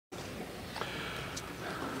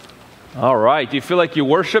All right. Do you feel like you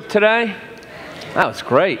worship today? That was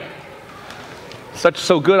great.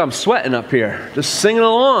 So good I'm sweating up here. Just singing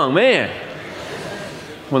along, man.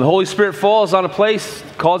 When the Holy Spirit falls on a place,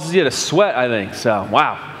 it causes you to sweat, I think. So,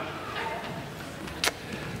 wow.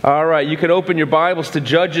 All right, you can open your Bibles to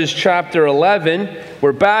Judges chapter 11.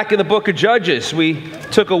 We're back in the book of Judges. We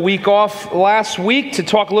took a week off last week to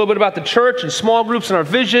talk a little bit about the church and small groups and our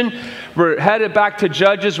vision. We're headed back to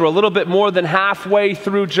Judges. We're a little bit more than halfway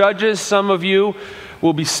through Judges. Some of you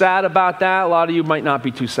will be sad about that. A lot of you might not be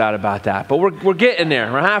too sad about that. But we're getting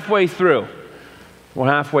there. We're halfway through. We're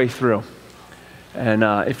halfway through. And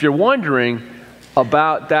if you're wondering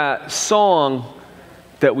about that song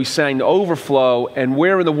that we sang, The Overflow, and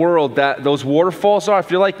where in the world that those waterfalls are,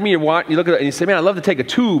 if you're like me, you look at it and you say, man, I'd love to take a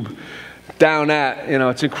tube down at,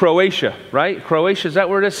 it's in Croatia, right? Croatia, is that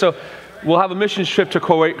where it is? So we'll have a missions trip to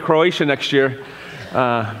Croatia next year.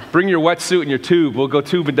 Bring your wetsuit and your tube. We'll go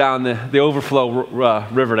tubing down the Overflow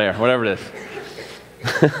river there, whatever it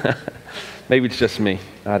is. Maybe it's just me.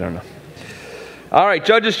 I don't know. All right,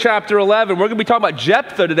 Judges chapter 11. We're going to be talking about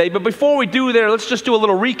Jephthah today, but before we do there, let's just do a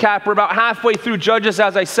little recap. We're about halfway through Judges.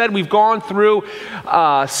 As I said, we've gone through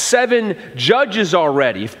 7 judges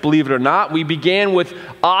already, believe it or not. We began with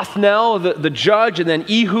Othniel, the judge, and then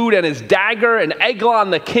Ehud and his dagger, and Eglon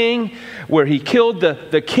the king, where he killed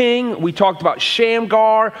the king. We talked about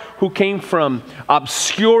Shamgar, who came from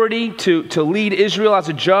obscurity to lead Israel as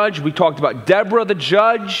a judge. We talked about Deborah the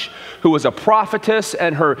judge, who was a prophetess,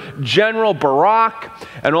 and her general Barak,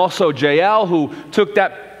 and also Jael, who took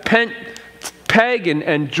that peg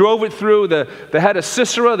and drove it through the head of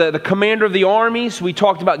Sisera, the commander of the armies. We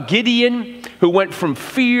talked about Gideon, who went from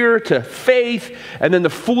fear to faith, and then the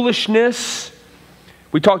foolishness.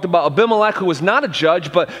 We talked about Abimelech, who was not a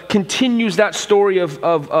judge, but continues that story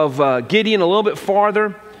of Gideon a little bit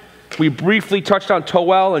farther. We briefly touched on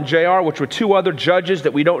Toel and Jair, which were 2 other judges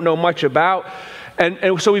that we don't know much about.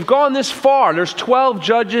 And so we've gone this far. There's 12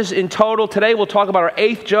 judges in total. Today we'll talk about our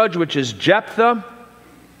 8th judge, which is Jephthah.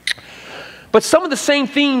 But some of the same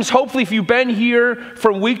themes, hopefully if you've been here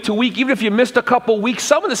from week to week, even if you missed a couple weeks,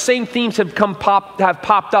 some of the same themes have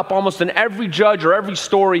popped up almost in every judge or every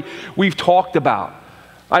story we've talked about.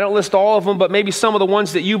 I don't list all of them, but maybe some of the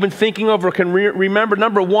ones that you've been thinking of or can remember.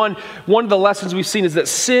 Number one of the lessons we've seen is that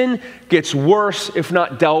sin gets worse if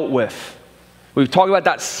not dealt with. We've talked about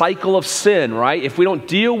that cycle of sin, right? If we don't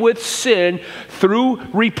deal with sin through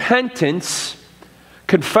repentance,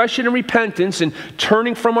 confession and repentance, and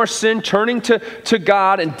turning from our sin, turning to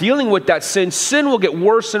God and dealing with that sin, sin will get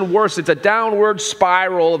worse and worse. It's a downward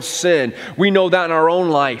spiral of sin. We know that in our own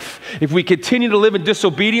life. If we continue to live in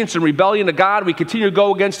disobedience and rebellion to God, we continue to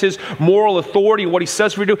go against His moral authority and what He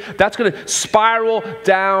says we do, that's going to spiral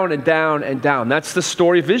down and down and down. That's the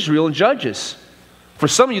story of Israel in Judges. For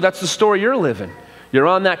some of you, that's the story you're living. You're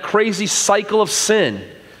on that crazy cycle of sin.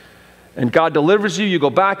 And God delivers you, you go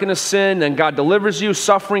back into sin, and God delivers you,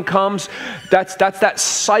 suffering comes. That's that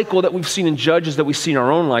cycle that we've seen in Judges, that we see in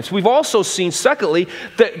our own lives. We've also seen, secondly,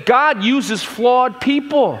 that God uses flawed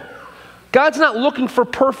people. God's not looking for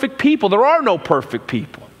perfect people. There are no perfect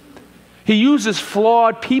people. He uses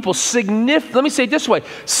flawed people. Let me say it this way,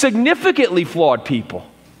 significantly flawed people.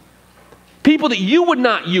 People that you would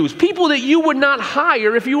not use. People that you would not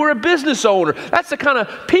hire if you were a business owner. That's the kind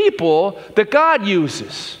of people that God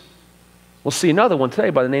uses. We'll see another one today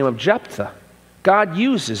by the name of Jephthah. God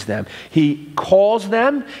uses them. He calls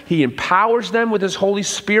them. He empowers them with His Holy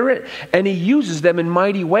Spirit. And He uses them in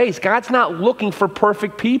mighty ways. God's not looking for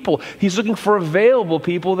perfect people. He's looking for available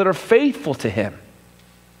people that are faithful to Him.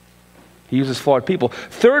 He uses flawed people.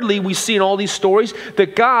 Thirdly, we see in all these stories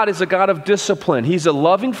that God is a God of discipline. He's a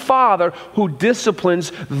loving Father who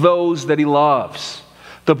disciplines those that He loves.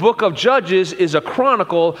 The book of Judges is a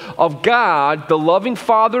chronicle of God, the loving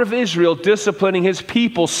Father of Israel, disciplining His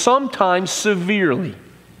people, sometimes severely.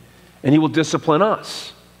 And He will discipline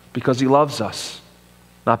us because He loves us.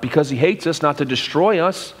 Not because He hates us, not to destroy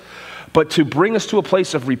us, but to bring us to a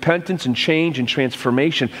place of repentance and change and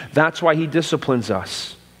transformation. That's why He disciplines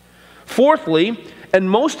us. Fourthly, and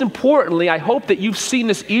most importantly, I hope that you've seen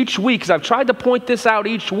this each week, because I've tried to point this out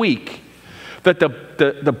each week, that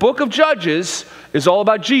the book of Judges is all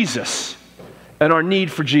about Jesus and our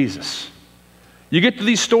need for Jesus. You get to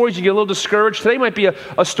these stories, you get a little discouraged. Today might be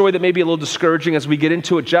a story that may be a little discouraging as we get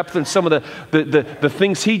into it, Jephthah and some of the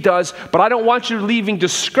things he does. But I don't want you leaving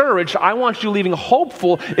discouraged. I want you leaving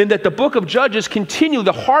hopeful in that the book of Judges continually,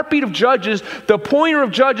 the heartbeat of Judges, the pointer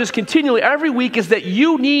of Judges continually every week is that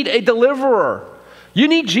you need a deliverer. You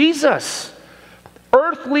need Jesus.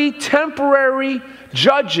 Earthly, temporary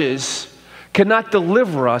judges cannot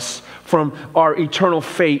deliver us from our eternal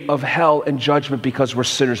fate of hell and judgment because we're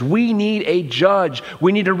sinners. We need a judge.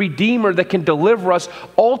 We need a redeemer that can deliver us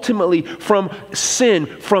ultimately from sin,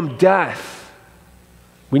 from death.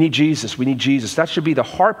 We need Jesus. We need Jesus. That should be the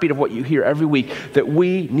heartbeat of what you hear every week, that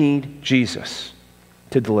we need Jesus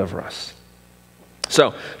to deliver us.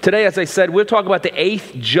 So today, as I said, we'll talk about the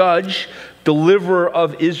 8th judge, deliverer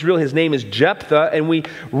of Israel. His name is Jephthah, and we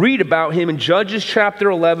read about him in Judges chapter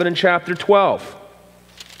 11 and chapter 12.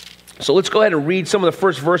 So let's go ahead and read some of the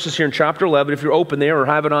first verses here in chapter 11, if you're open there or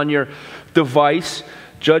have it on your device.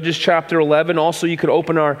 Judges chapter 11. Also, you could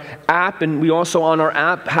open our app, and we also on our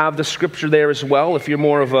app have the scripture there as well, if you're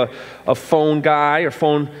more of a phone guy or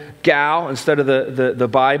phone gal instead of the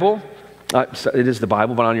Bible. It is the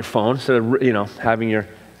Bible, but on your phone, instead of having your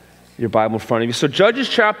Bible in front of you. So Judges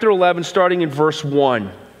chapter 11, starting in verse 1.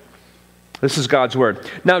 This is God's word.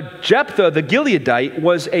 Now Jephthah the Gileadite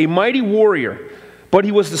was a mighty warrior, but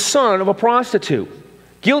he was the son of a prostitute.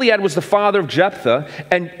 Gilead was the father of Jephthah,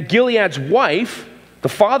 and Gilead's wife, the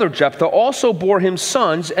father of Jephthah, also bore him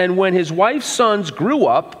sons, and when his wife's sons grew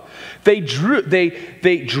up, they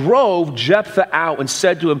drove Jephthah out and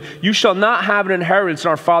said to him, "You shall not have an inheritance in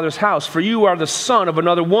our father's house, for you are the son of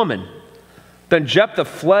another woman." Then Jephthah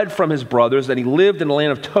fled from his brothers, and he lived in the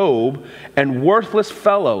land of Tob, and worthless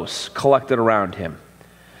fellows collected around him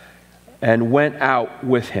and went out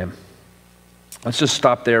with him. Let's just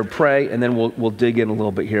stop there and pray, and then we'll dig in a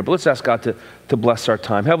little bit here. But let's ask God to bless our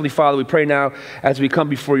time. Heavenly Father, we pray now as we come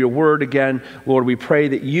before your word again, Lord, we pray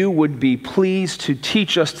that you would be pleased to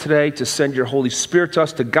teach us today, to send your Holy Spirit to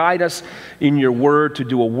us, to guide us in your word, to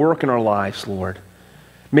do a work in our lives, Lord.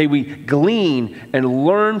 May we glean and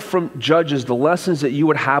learn from Judges the lessons that you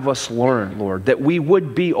would have us learn, Lord, that we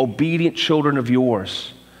would be obedient children of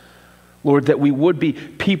yours. Lord, that we would be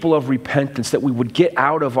people of repentance, that we would get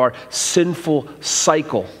out of our sinful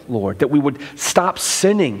cycle, Lord, that we would stop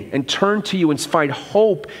sinning and turn to you and find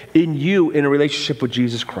hope in you in a relationship with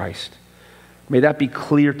Jesus Christ. May that be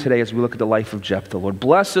clear today as we look at the life of Jephthah. Lord,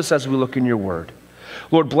 bless us as we look in your word.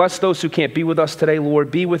 Lord, bless those who can't be with us today,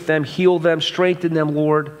 Lord. Be with them, heal them, strengthen them,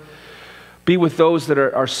 Lord. Be with those that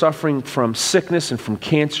are suffering from sickness and from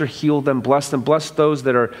cancer. Heal them, bless them. Bless those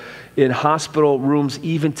that are in hospital rooms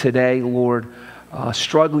even today, Lord,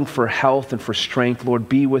 struggling for health and for strength. Lord,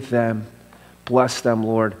 be with them. Bless them,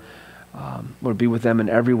 Lord. Lord, be with them in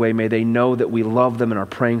every way. May they know that we love them and are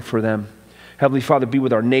praying for them. Heavenly Father, be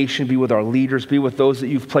with our nation, be with our leaders, be with those that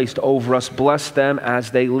you've placed over us. Bless them as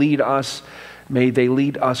they lead us. May they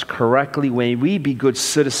lead us correctly. May we be good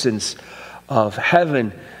citizens of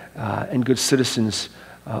heaven and good citizens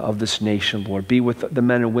of this nation, Lord. Be with the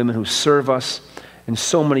men and women who serve us in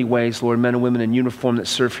so many ways, Lord. Men and women in uniform that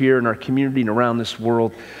serve here in our community and around this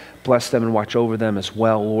world. Bless them and watch over them as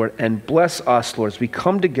well, Lord. And bless us, Lord, as we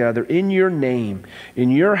come together in your name,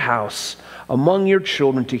 in your house, among your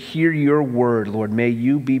children to hear your word, Lord. May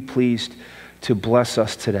you be pleased to bless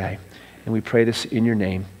us today. And we pray this in your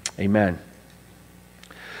name. Amen.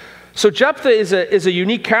 So Jephthah is a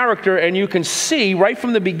unique character, and you can see right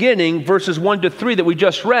from the beginning, verses 1 to 3 that we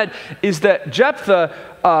just read, is that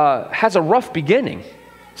Jephthah has a rough beginning.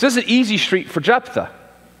 So this is an easy street for Jephthah.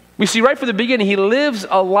 We see right from the beginning, he lives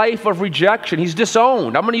a life of rejection. He's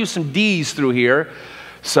disowned. I'm going to use some D's through here,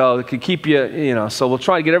 so it could keep you, so we'll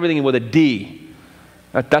try to get everything in with a D.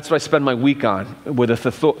 That's what I spend my week on, with a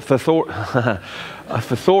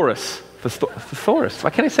thesaurus. Thesaurus. Why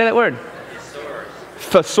can't I say that word?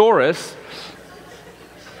 Thesaurus.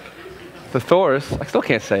 I still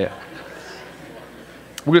can't say it.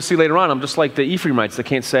 We're going to see later on, I'm just like the Ephraimites that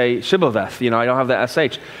can't say Shibboleth. I don't have the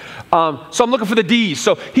SH. So I'm looking for the D's.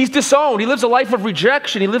 So he's disowned. He lives a life of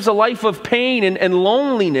rejection. He lives a life of pain and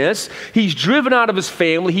loneliness. He's driven out of his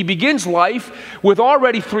family. He begins life with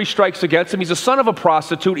already 3 strikes against him. He's a son of a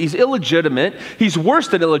prostitute. He's illegitimate. He's worse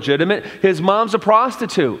than illegitimate. His mom's a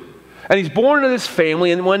prostitute. And he's born into this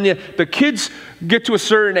family, and when the kids get to a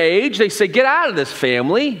certain age, they say, "Get out of this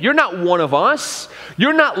family. You're not one of us.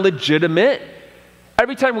 You're not legitimate."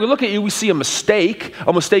 Every time we look at you, we see a mistake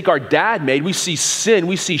our dad made. We see sin.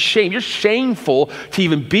 We see shame. You're shameful to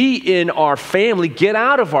even be in our family. Get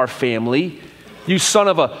out of our family. You son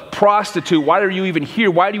of a prostitute. Why are you even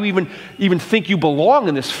here? Why do you even think you belong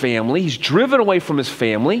in this family? He's driven away from his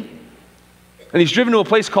family. And he's driven to a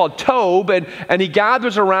place called Tob, and he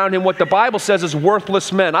gathers around him what the Bible says is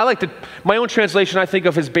worthless men. My own translation, I think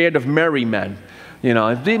of his band of merry men.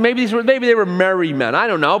 Maybe they were merry men. I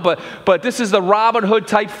don't know, but this is the Robin Hood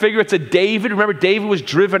type figure. It's a David. Remember, David was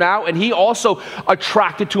driven out, and he also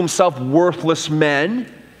attracted to himself worthless men.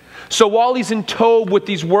 So while he's in Tob with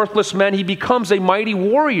these worthless men, he becomes a mighty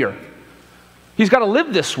warrior. He's got to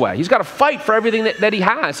live this way. He's got to fight for everything that he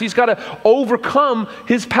has. He's got to overcome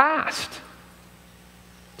his past.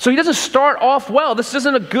 So he doesn't start off well. This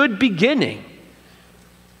isn't a good beginning.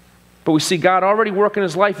 But we see God already working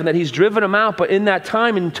his life and that he's driven him out. But in that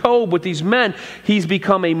time in Tob with these men, he's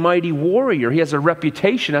become a mighty warrior. He has a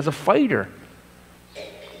reputation as a fighter.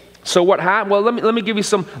 So what happened? Well, let me give you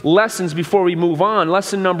some lessons before we move on.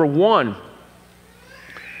 Lesson number one.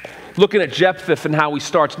 Looking at Jephthah and how he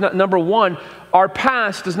starts. Number one, our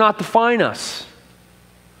past does not define us.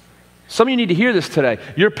 Some of you need to hear this today.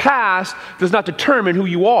 Your past does not determine who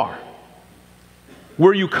you are.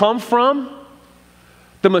 Where you come from,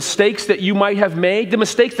 the mistakes that you might have made, the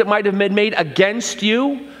mistakes that might have been made against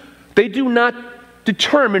you, they do not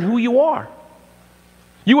determine who you are.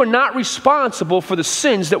 You are not responsible for the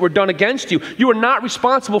sins that were done against you. You are not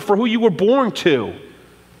responsible for who you were born to.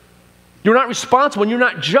 You're not responsible and you're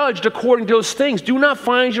not judged according to those things. Do not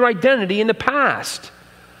find your identity in the past.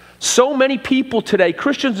 So many people today,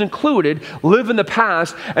 Christians included, live in the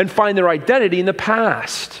past and find their identity in the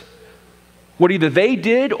past. What either they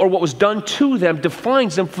did or what was done to them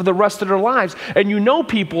defines them for the rest of their lives. And you know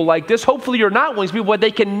people like this. Hopefully you're not one of these people, but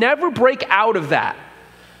they can never break out of that.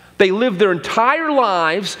 They live their entire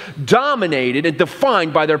lives dominated and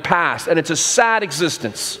defined by their past. And it's a sad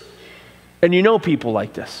existence. And you know people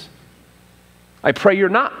like this. I pray you're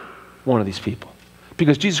not one of these people.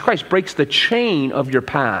 Because Jesus Christ breaks the chain of your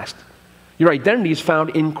past. Your identity is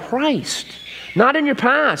found in Christ, not in your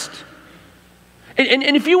past. And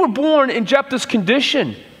if you were born in Jephthah's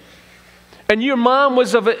condition, and your mom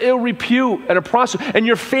was of an ill repute and a prostitute, and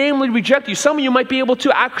your family rejected you, some of you might be able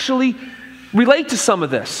to actually relate to some of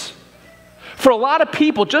this. For a lot of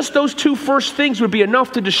people, just those two first things would be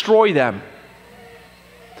enough to destroy them.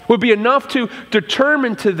 Would be enough to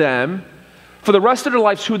determine to them for the rest of their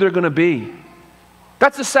lives who they're going to be.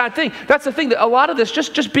 That's the sad thing. That's the thing, that a lot of this,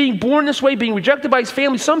 just being born this way, being rejected by his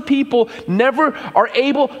family, some people never are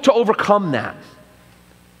able to overcome that.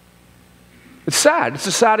 It's sad. It's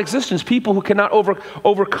a sad existence. People who cannot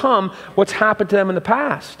overcome what's happened to them in the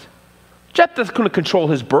past. Jephthah couldn't control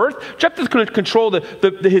his birth. Jephthah couldn't control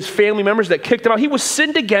his family members that kicked him out. He was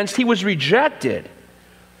sinned against. He was rejected.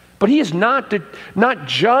 But he is not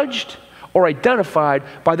judged or identified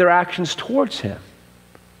by their actions towards him.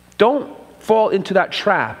 Don't fall into that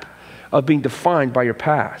trap of being defined by your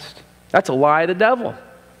past. That's a lie of the devil.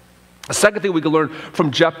 The second thing we can learn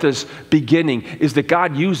from Jephthah's beginning is that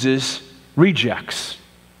God uses rejects.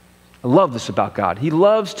 I love this about God. He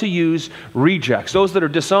loves to use rejects. Those that are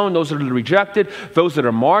disowned, those that are rejected, those that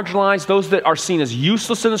are marginalized, those that are seen as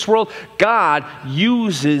useless in this world, God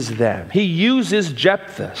uses them. He uses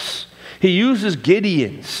Jephthahs. He uses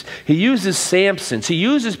Gideons. He uses Samsons. He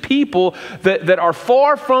uses people that are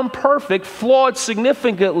far from perfect, flawed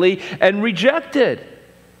significantly, and rejected.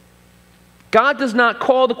 God does not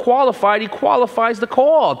call the qualified, he qualifies the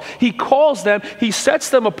called. He calls them, he sets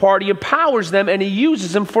them apart, he empowers them, and he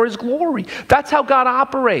uses them for his glory. That's how God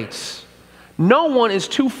operates. No one is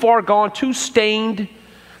too far gone, too stained,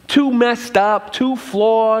 too messed up, too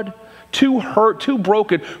flawed, too hurt, too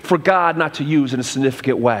broken for God not to use in a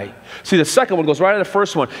significant way. See, the second one goes right in the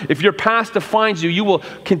first one. If your past defines you, you will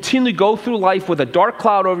continually go through life with a dark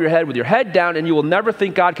cloud over your head, with your head down, and you will never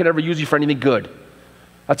think God can ever use you for anything good.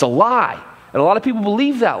 That's a lie. And a lot of people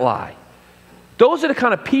believe that lie. Those are the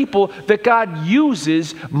kind of people that God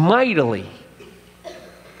uses mightily.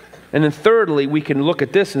 And then thirdly, we can look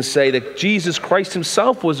at this and say that Jesus Christ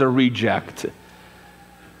himself was a reject.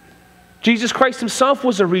 Jesus Christ himself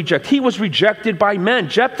was a reject. He was rejected by men.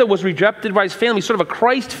 Jephthah was rejected by his family, sort of a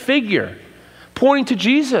Christ figure, pointing to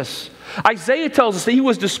Jesus. Isaiah tells us that he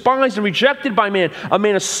was despised and rejected by man, a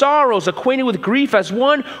man of sorrows, acquainted with grief, as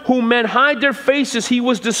one whom men hide their faces. He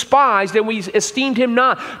was despised, and we esteemed him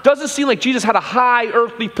not. Doesn't seem like Jesus had a high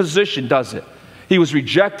earthly position, does it? He was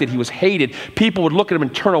rejected. He was hated. People would look at him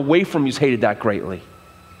and turn away from him. He was hated that greatly.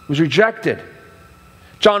 He was rejected.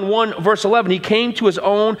 John 1, verse 11, he came to his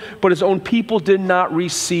own, but his own people did not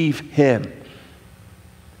receive him.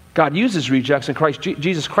 God uses rejects, and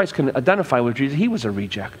Jesus Christ can identify with Jesus. He was a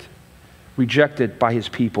reject. Rejected by his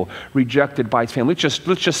people, rejected by his family.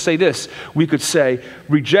 Let's just say this. We could say,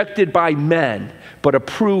 rejected by men, but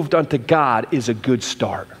approved unto God is a good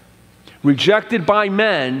start. Rejected by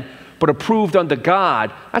men, but approved unto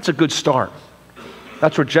God, that's a good start.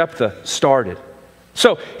 That's where Jephthah started.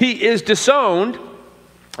 So he is disowned,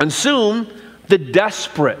 and soon the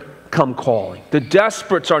desperate come calling. The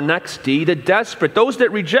desperates are next, D. The desperate, those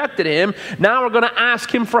that rejected him, now are going to ask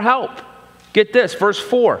him for help. Get this, verse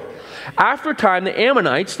 4. After a time, the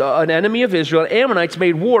Ammonites, an enemy of Israel, the Ammonites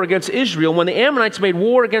made war against Israel. When the Ammonites made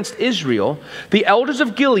war against Israel, the elders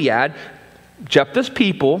of Gilead, Jephthah's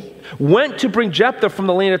people, went to bring Jephthah from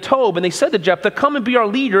the land of Tob, and they said to Jephthah, come and be our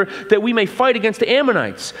leader that we may fight against the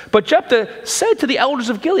Ammonites. But Jephthah said to the elders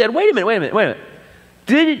of Gilead, wait a minute.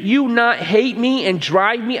 Did you not hate me and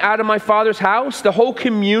drive me out of my father's house? The whole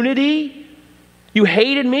community? You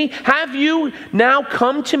hated me? Have you now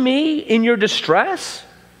come to me in your distress?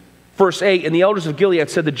 Verse 8, and the elders of Gilead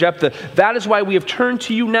said to Jephthah, that is why we have turned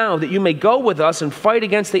to you now, that you may go with us and fight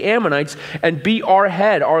against the Ammonites and be our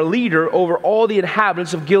head, our leader over all the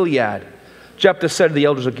inhabitants of Gilead. Jephthah said to the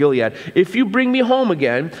elders of Gilead, if you bring me home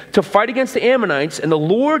again to fight against the Ammonites, and the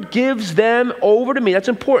Lord gives them over to me, that's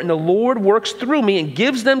important, the Lord works through me and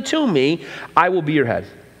gives them to me, I will be your head.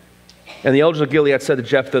 And the elders of Gilead said to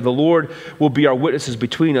Jephthah, the Lord will be our witnesses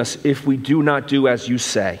between us if we do not do as you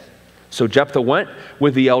say. So Jephthah went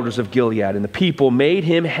with the elders of Gilead, and the people made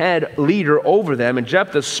him head leader over them. And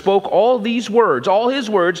Jephthah spoke all these words, all his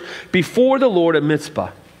words, before the Lord at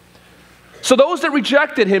Mizpah. So those that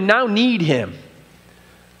rejected him now need him.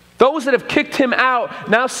 Those that have kicked him out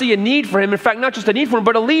now see a need for him. In fact, not just a need for him,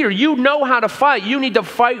 but a leader. You know how to fight. You need to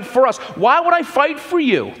fight for us. Why would I fight for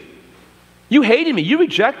you? You hated me. You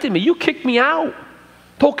rejected me. You kicked me out.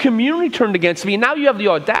 The whole community turned against me, and now you have the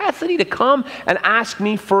audacity to come and ask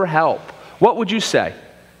me for help. What would you say?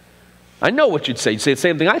 I know what you'd say. You'd say the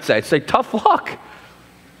same thing I'd say. I'd say, tough luck.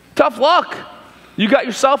 Tough luck. You got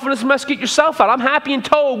yourself in this mess, get yourself out. I'm happy in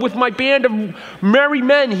Tob with my band of merry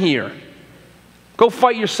men here. Go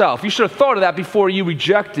fight yourself. You should have thought of that before you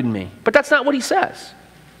rejected me. But that's not what he says.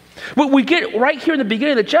 We get right here in the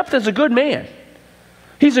beginning that Jephthah's a good man.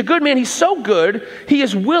 He's a good man. He's so good, he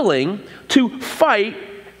is willing to fight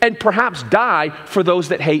and perhaps die for those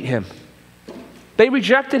that hate him. They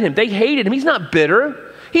rejected him. They hated him. He's not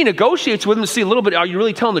bitter. He negotiates with them to see a little bit, are you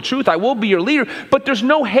really telling the truth? I will be your leader. But there's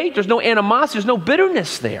no hate. There's no animosity. There's no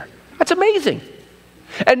bitterness there. That's amazing.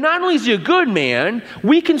 And not only is he a good man,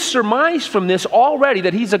 we can surmise from this already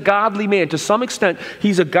that he's a godly man. To some extent,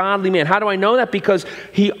 he's a godly man. How do I know that? Because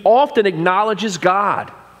he often acknowledges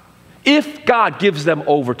God. If God gives them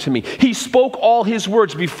over to me. He spoke all his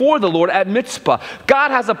words before the Lord at Mizpah. God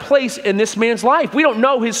has a place in this man's life. We don't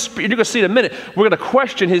know his spirit. You're going to see in a minute. We're going to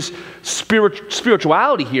question his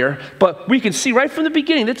spirituality here. But we can see right from the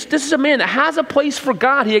beginning, this is a man that has a place for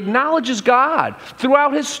God. He acknowledges God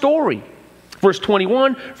throughout his story. Verse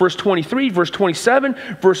 21, verse 23, verse 27,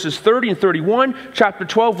 verses 30 and 31, chapter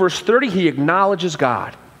 12, verse 30, he acknowledges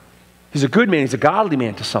God. He's a good man. He's a godly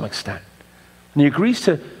man to some extent. And he agrees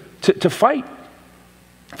to fight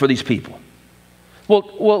for these people.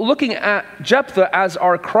 Well, looking at Jephthah as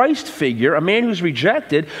our Christ figure, a man who's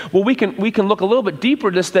rejected, well, we can look a little bit deeper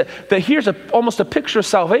at this, that here's almost a picture of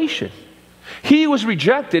salvation. He who was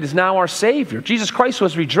rejected is now our Savior. Jesus Christ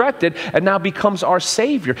was rejected and now becomes our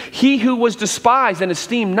Savior. He who was despised and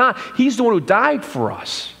esteemed not, he's the one who died for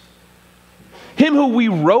us. Him who we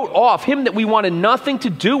wrote off, him that we wanted nothing to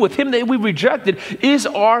do with, him that we rejected, is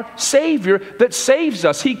our Savior that saves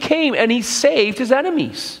us. He came and he saved his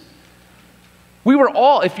enemies. We were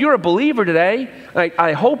all, if you're a believer today,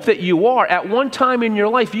 I hope that you are, at one time in your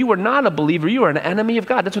life, you were not a believer, you were an enemy of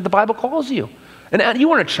God. That's what the Bible calls you. And you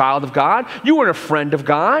weren't a child of God, you weren't a friend of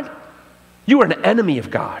God, you were an enemy of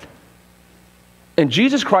God. And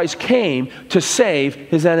Jesus Christ came to save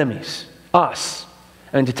his enemies, us,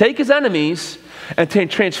 and to take his enemies and to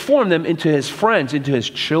transform them into his friends, into his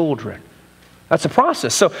children. That's the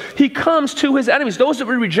process. So he comes to his enemies. Those that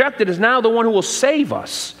we rejected is now the one who will save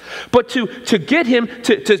us. But to get him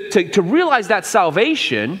to realize that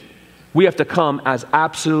salvation, we have to come as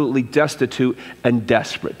absolutely destitute and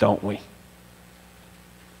desperate, don't we?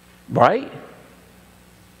 Right?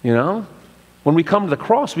 You know? When we come to the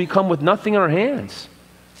cross, we come with nothing in our hands.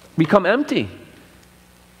 We come empty.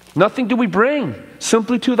 Nothing do we bring.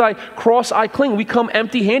 Simply to thy cross I cling. We come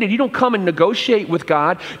empty-handed. You don't come and negotiate with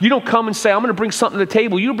God. You don't come and say, I'm going to bring something to the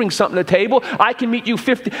table. You bring something to the table. I can meet you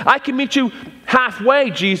I can meet you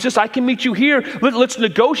halfway, Jesus. I can meet you here. Let's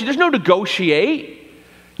negotiate. There's no negotiate.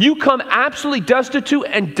 You come absolutely destitute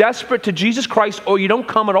and desperate to Jesus Christ, or you don't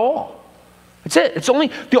come at all. That's it.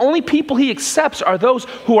 The only people he accepts are those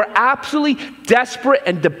who are absolutely desperate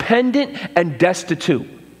and dependent and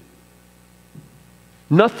destitute.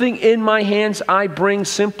 Nothing in my hands I bring,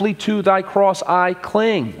 simply to thy cross I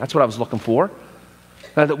cling. That's what I was looking for.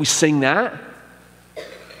 That we sing that.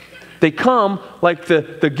 They come like the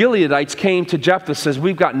Gileadites came to Jephthah, says,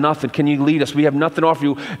 we've got nothing. Can you lead us? We have nothing to offer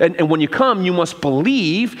you. And when you come, you must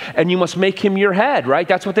believe and you must make him your head, right?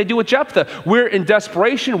 That's what they do with Jephthah. We're in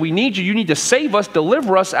desperation. We need you. You need to save us,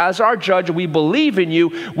 deliver us as our judge. We believe in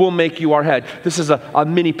you. We'll make you our head. This is a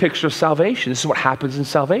mini picture of salvation. This is what happens in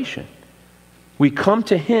salvation. We come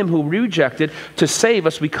to him who rejected to save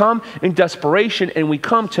us. We come in desperation, and we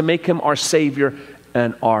come to make him our Savior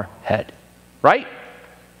and our head. Right?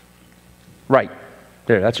 Right.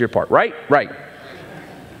 There, that's your part. Right? Right.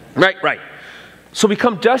 Right, right. So we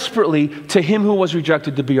come desperately to him who was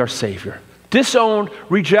rejected to be our Savior. Disowned,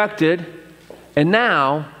 rejected, and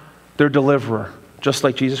now their deliverer, just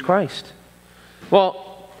like Jesus Christ.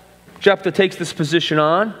 Well, Jephthah takes this position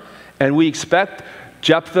on, and we expect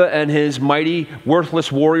Jephthah and his mighty,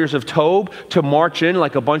 worthless warriors of Tob to march in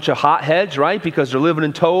like a bunch of hotheads, right? Because they're living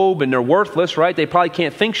in Tob and they're worthless, right? They probably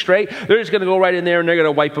can't think straight. They're just going to go right in there and they're going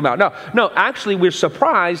to wipe them out. No, actually, we're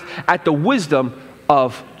surprised at the wisdom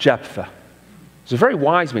of Jephthah. He's a very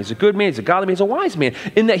wise man. He's a good man. He's a godly man. He's a wise man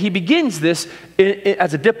in that he begins this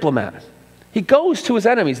as a diplomat. He goes to his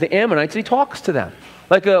enemies, the Ammonites, and he talks to them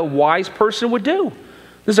like a wise person would do.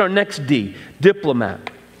 This is our next D, diplomat.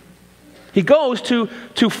 He goes to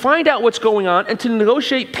find out what's going on and to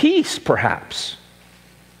negotiate peace, perhaps.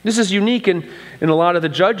 This is unique in a lot of the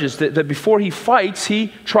judges, that before he fights,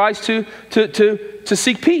 he tries to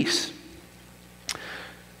seek peace.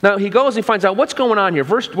 Now, he goes and he finds out what's going on here.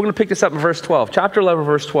 We're going to pick this up in verse 12, chapter 11,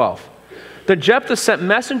 verse 12. Then Jephthah sent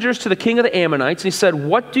messengers to the king of the Ammonites, and he said,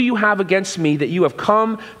 what do you have against me that you have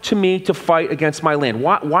come to me to fight against my land?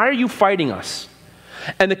 Why are you fighting us?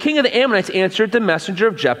 And the king of the Ammonites answered the messenger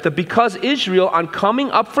of Jephthah, because Israel, on coming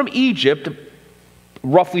up from Egypt,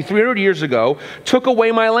 roughly 300 years ago, took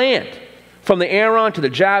away my land, from the Aron to the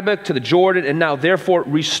Jabbok to the Jordan, and now therefore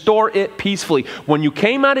restore it peacefully. When you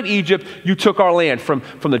came out of Egypt, you took our land, from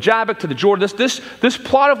the Jabbok to the Jordan. This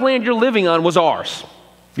plot of land you're living on was ours.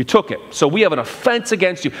 You took it. So we have an offense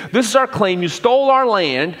against you. This is our claim. You stole our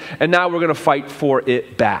land, and now we're going to fight for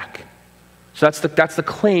it back. So that's the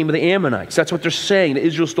claim of the Ammonites. That's what they're saying, that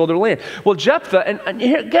Israel stole their land. Well, Jephthah, and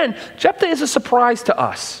here again, Jephthah is a surprise to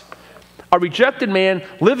us. A rejected man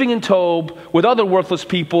living in Tob with other worthless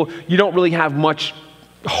people you don't really have much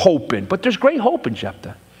hope in. But there's great hope in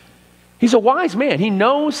Jephthah. He's a wise man. He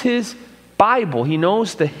knows his Bible. He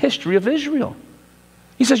knows the history of Israel.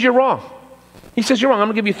 He says, you're wrong. He says, you're wrong. I'm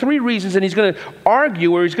going to give you 3 reasons, and he's going to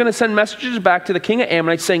argue, or he's going to send messages back to the king of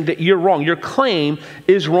Ammonites saying that you're wrong. Your claim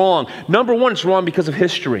is wrong. Number 1, it's wrong because of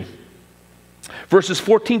history. Verses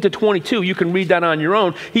 14 to 22, you can read that on your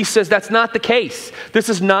own. He says that's not the case. This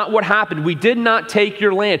is not what happened. We did not take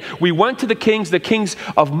your land. We went to the kings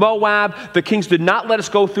of Moab. The kings did not let us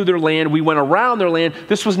go through their land. We went around their land.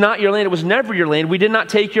 This was not your land. It was never your land. We did not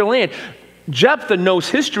take your land. Jephthah knows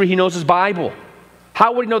history. He knows his Bible.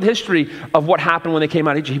 How would he know the history of what happened when they came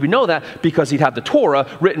out of Egypt? He would know that because he'd have the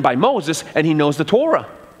Torah written by Moses, and he knows the Torah.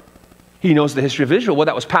 He knows the history of Israel, whether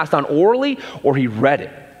that was passed on orally or he read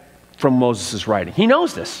it from Moses' writing. He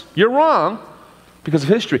knows this. You're wrong because of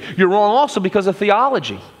history. You're wrong also because of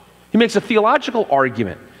theology. He makes a theological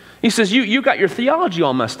argument. He says, you got your theology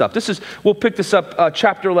all messed up. We'll pick this up,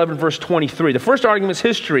 chapter 11, verse 23. The first argument is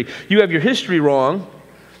history. You have your history wrong.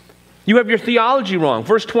 You have your theology wrong.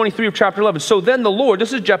 Verse 23 of chapter 11. So then the Lord,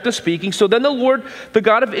 this is Jephthah speaking, so then the Lord, the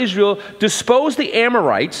God of Israel, disposed the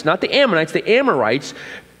Amorites, not the Ammonites, the Amorites,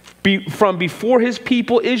 from before his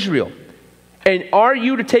people Israel. And are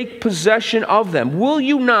you to take possession of them? Will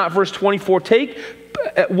you not, verse 24,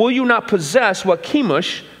 will you not possess what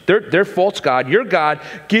Chemosh, their false god, your God,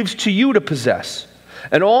 gives to you to possess?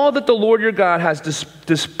 And all that the Lord your God has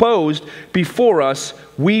disposed before us,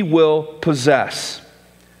 we will possess.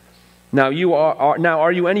 Now,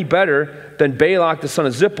 are you any better than Balak the son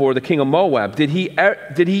of Zippor, the king of Moab? Did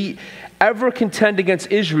he ever contend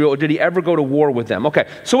against Israel, or did he ever go to war with them? Okay,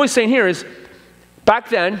 so what he's saying here is, back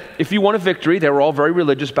then, if you won a victory, they were all very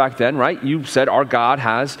religious back then, right? You said, our God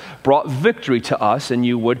has brought victory to us, and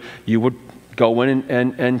you would go in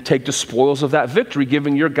and take the spoils of that victory,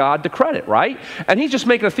 giving your God the credit, right? And he's just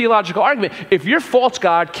making a theological argument. If your false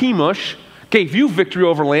god, Chemosh, gave you victory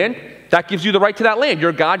over land, that gives you the right to that land.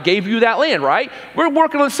 Your God gave you that land, right? We're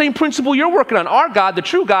working on the same principle you're working on. Our God, the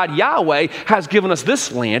true God, Yahweh, has given us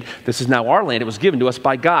this land. This is now our land. It was given to us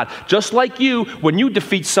by God. Just like you, when you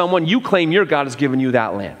defeat someone, you claim your God has given you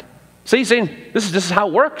that land. So he's saying, this is how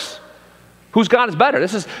it works. Whose God is better?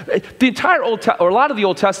 This is the entire or a lot of the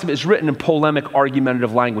Old Testament is written in polemic,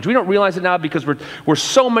 argumentative language. We don't realize it now because we're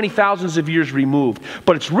so many thousands of years removed.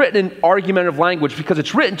 But it's written in argumentative language because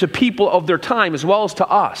it's written to people of their time as well as to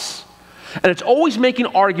us. And it's always making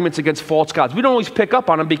arguments against false gods. We don't always pick up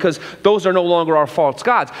on them because those are no longer our false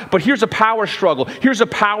gods. But here's a power struggle. Here's a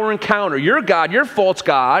power encounter. Your God, your false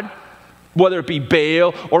god, whether it be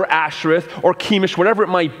Baal or Ashereth or Chemosh, whatever it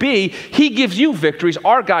might be, he gives you victories.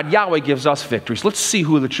 Our God, Yahweh, gives us victories. Let's see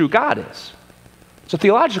who the true God is. It's a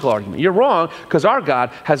theological argument. You're wrong because our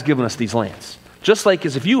God has given us these lands. Just like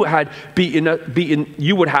as if you had beaten,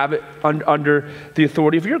 you would have it under the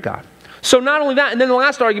authority of your God. So not only that, and then the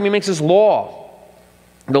last argument he makes is law.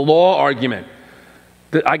 The law argument.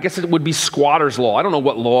 I guess it would be squatter's law. I don't know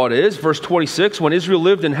what law it is. Verse 26, when Israel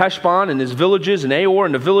lived in Heshbon and his villages and Aor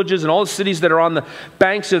and the villages and all the cities that are on the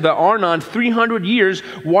banks of the Arnon 300 years,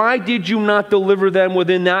 why did you not deliver them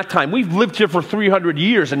within that time? We've lived here for 300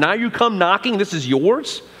 years and now you come knocking, this is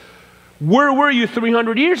yours? Where were you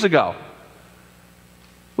 300 years ago?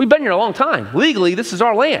 We've been here a long time. Legally, this is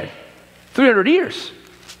our land. 300 years.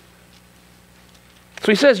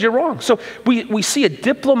 So he says, you're wrong. So we see a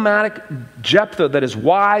diplomatic Jephthah that is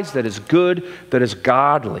wise, that is good, that is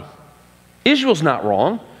godly. Israel's not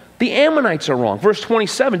wrong. The Ammonites are wrong. Verse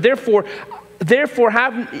 27, therefore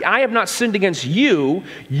I have not sinned against you.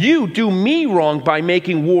 You do me wrong by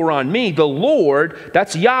making war on me. The Lord,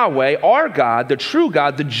 that's Yahweh, our God, the true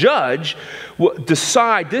God, the judge, will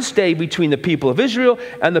decide this day between the people of Israel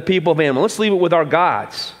and the people of Ammon. Let's leave it with our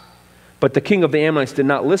gods. But the king of the Ammonites did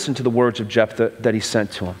not listen to the words of Jephthah that he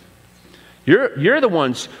sent to him. You're the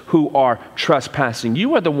ones who are trespassing.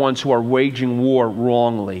 You are the ones who are waging war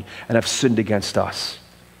wrongly and have sinned against us.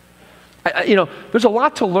 There's a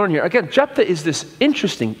lot to learn here. Again, Jephthah is this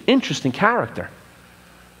interesting character.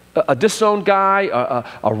 A disowned guy,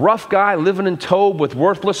 a rough guy living in Tob with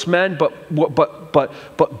worthless men,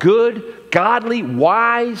 but good, godly,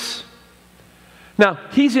 wise. Now,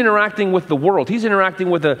 he's interacting with the world. He's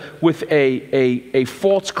interacting with a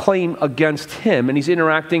false claim against him, and he's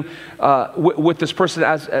interacting with this person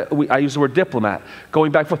as, I use the word diplomat,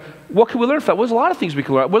 going back and forth. What can we learn from that? Well, there's a lot of things we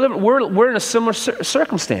can learn. We're in a similar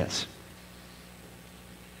circumstance.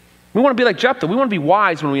 We want to be like Jephthah. We want to be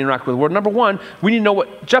wise when we interact with the world. Number one, we need to know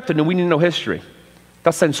what Jephthah knew. We need to know history.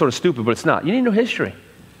 That sounds sort of stupid, but it's not. You need to know history.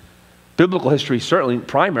 Biblical history is certainly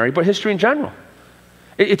primary, but history in general.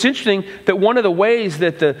 It's interesting that one of the ways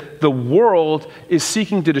that the world is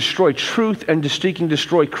seeking to destroy truth and seeking to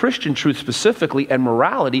destroy Christian truth specifically and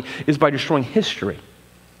morality is by destroying history.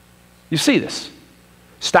 You see this.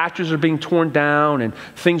 Statues are being torn down and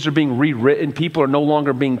things are being rewritten. People are no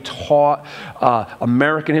longer being taught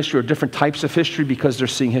American history or different types of history because they're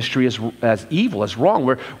seeing history as evil, as wrong.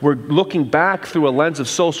 We're looking back through a lens of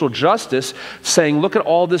social justice saying, look at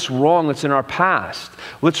all this wrong that's in our past.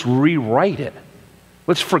 Let's rewrite it.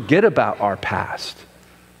 Let's forget about our past.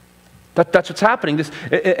 That's what's happening.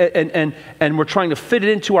 And we're trying to fit it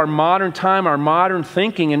into our modern time, our modern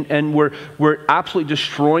thinking, and we're absolutely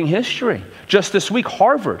destroying history. Just this week,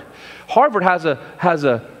 Harvard has a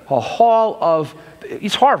hall of,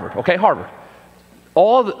 it's Harvard, okay, Harvard.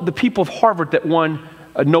 All the people of Harvard that won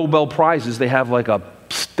Nobel Prizes, they have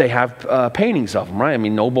paintings of them, right? I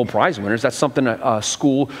mean, Nobel Prize winners, that's something a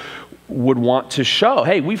school would want to show.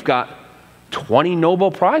 Hey, we've got 20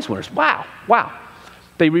 Nobel Prize winners. Wow.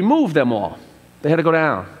 They removed them all. They had to go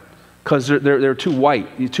down because they're too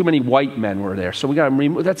white. Too many white men were there. So we got to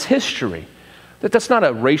remove. That's history. That's not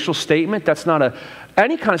a racial statement. That's not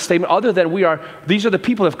any kind of statement other than these are the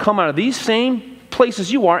people that have come out of these same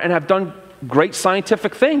places you are and have done great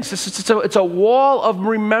scientific things. It's a wall of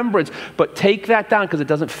remembrance. But take that down because it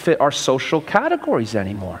doesn't fit our social categories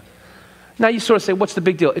anymore. Now you sort of say, what's the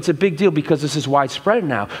big deal? It's a big deal because this is widespread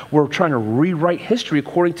now. We're trying to rewrite history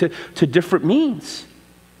according to different means.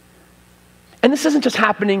 And this isn't just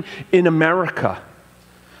happening in America.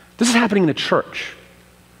 This is happening in the church.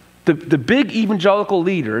 The big evangelical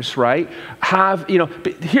leaders, right, have, here,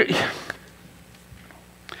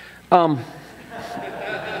 I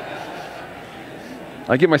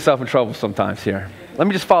get myself in trouble sometimes here. Let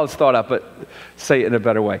me just follow this thought up, but say it in a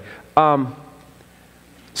better way.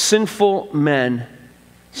 Sinful men,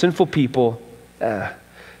 sinful people,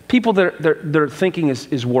 people that their thinking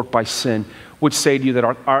is warped by sin, would say to you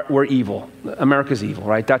that we're evil. America's evil,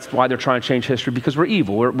 right? That's why they're trying to change history, because we're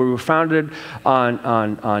evil. We were founded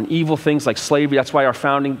on evil things like slavery. That's why our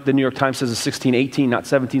founding, the New York Times says, is 1618, not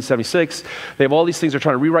 1776. They have all these things. They're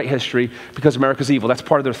trying to rewrite history because America's evil. That's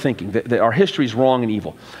part of their thinking, that our history is wrong and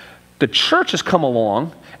evil. The church has come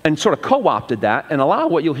along and sort of co-opted that, and a lot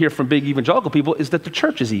of what you'll hear from big evangelical people is that the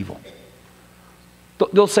church is evil.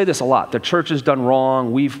 They'll say this a lot. The church has done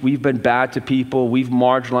wrong. We've been bad to people. We've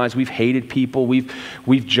marginalized. We've hated people.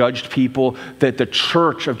 We've judged people. That the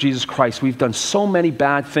church of Jesus Christ, we've done so many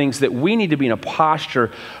bad things that we need to be in a posture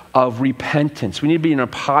of repentance. We need to be in a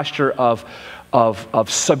posture of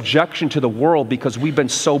subjection to the world because we've been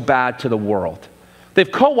so bad to the world.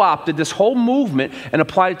 They've co-opted this whole movement and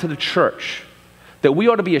applied it to the church. That we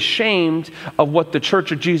ought to be ashamed of what the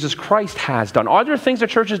Church of Jesus Christ has done. Are there things the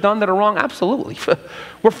church has done that are wrong? Absolutely.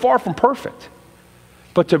 We're far from perfect.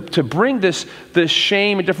 But to bring this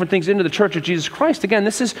shame and different things into the Church of Jesus Christ, again,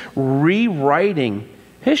 this is rewriting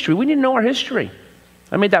history. We need to know our history.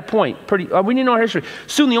 I made that point. We need to know our history.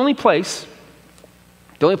 Soon the only place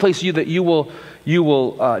that you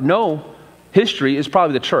will know history is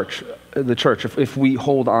probably the church. If we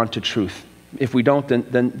hold on to truth. If we don't,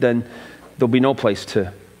 then there'll be no place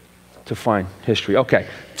to find history. Okay.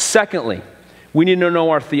 Secondly, we need to know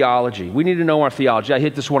our theology. We need to know our theology. I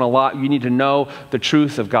hit this one a lot. You need to know the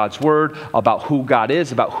truth of God's word, about who God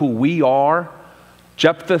is, about who we are.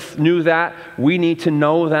 Jephthah knew that. We need to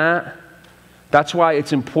know that. That's why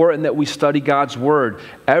it's important that we study God's word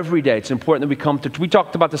every day. It's important that we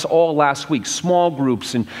talked about this all last week. Small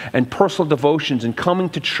groups and personal devotions and coming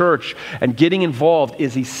to church and getting involved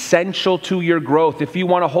is essential to your growth. If you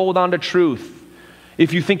want to hold on to truth,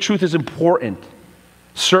 if you think truth is important,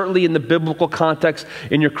 certainly in the biblical context,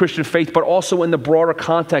 in your Christian faith, but also in the broader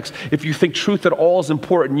context, if you think truth at all is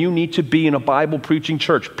important, you need to be in a Bible-preaching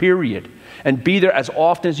church, period. And be there as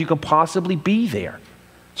often as you can possibly be there.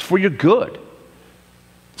 It's for your good.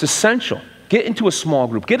 It's essential. Get into a small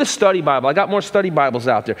group. Get a study Bible. I got more study Bibles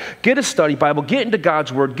out there. Get a study Bible. Get into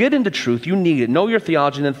God's word. Get into truth. You need it. Know your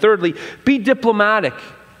theology. And then thirdly, be diplomatic.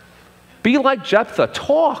 Be like Jephthah.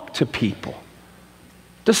 Talk to people.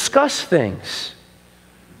 Discuss things.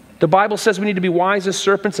 The Bible says we need to be wise as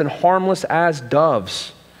serpents and harmless as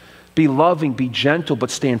doves. Be loving, be gentle, but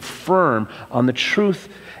stand firm on the truth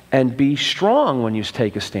and be strong when you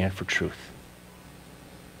take a stand for truth.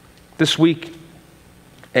 This week,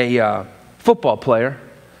 a football player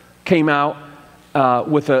came out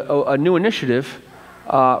with a new initiative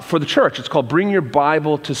for the church. It's called Bring Your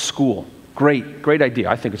Bible to School. Great idea.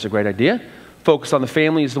 I think it's a great idea. Focus on the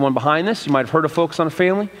Family is the one behind this. You might have heard of Focus on the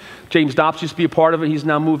Family. James Dobbs used to be a part of it. He's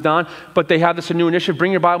now moved on. But they have this new initiative,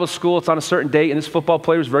 Bring Your Bible to School. It's on a certain date, and this football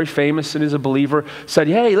player is very famous and is a believer. Said,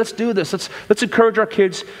 hey, let's do this. Let's encourage our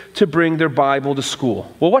kids to bring their Bible to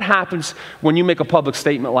school. Well, what happens when you make a public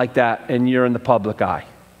statement like that and you're in the public eye?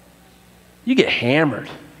 You get hammered.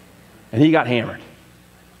 And he got hammered.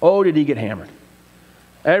 Oh, did he get hammered?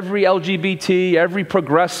 Every LGBT, every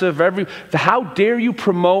progressive, how dare you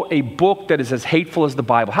promote a book that is as hateful as the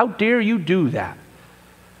Bible? How dare you do that?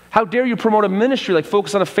 How dare you promote a ministry like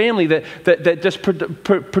Focus on a Family that just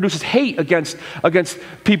produces hate against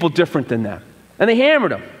people different than them? And they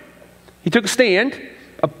hammered him. He took a stand,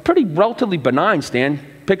 a pretty relatively benign stand,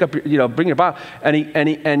 pick up, bring your Bible, and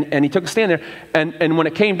he took a stand there, and when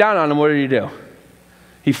it came down on him, what did he do?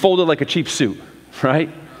 He folded like a cheap suit, right?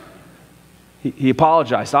 He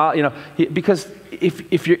apologized, because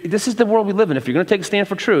if you're, this is the world we live in. If you're going to take a stand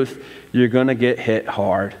for truth, you're going to get hit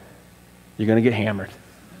hard. You're going to get hammered.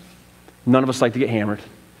 None of us like to get hammered.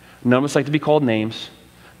 None of us like to be called names.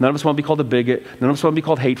 None of us want to be called a bigot. None of us want to be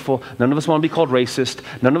called hateful. None of us want to be called racist.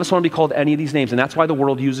 None of us want to be called any of these names. And that's why the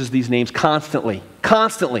world uses these names constantly.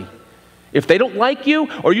 Constantly. If they don't like you,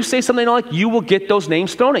 or you say something they don't like, you will get those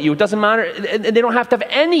names thrown at you. It doesn't matter, and they don't have to have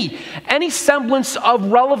any semblance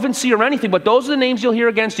of relevancy or anything, but those are the names you'll hear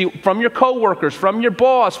against you from your coworkers, from your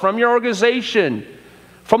boss, from your organization,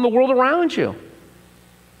 from the world around you.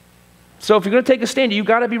 So if you're going to take a stand, you've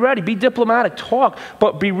got to be ready. Be diplomatic, talk,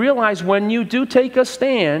 but realize when you do take a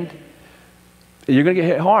stand, you're going to get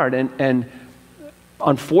hit hard. And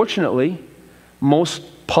unfortunately, most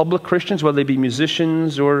public Christians, whether they be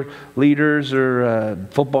musicians or leaders or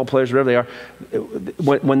football players, whatever they are,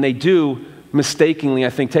 when they do mistakenly, I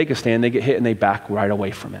think, take a stand, they get hit and they back right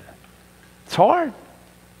away from it. It's hard.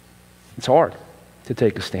 It's hard to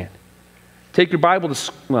take a stand. Take your Bible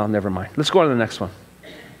to, well, never mind. Let's go on to the next one.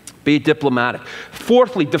 Be diplomatic.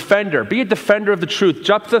 Fourthly, defender. Be a defender of the truth.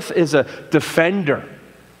 Jephthah is a defender.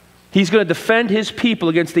 He's going to defend his people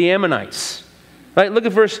against the Ammonites. Right? Look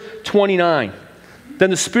at verse 29. Then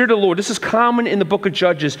the Spirit of the Lord, this is common in the book of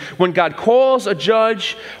Judges, when God calls a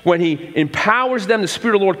judge, when he empowers them, the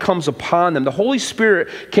Spirit of the Lord comes upon them. The Holy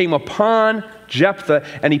Spirit came upon Jephthah,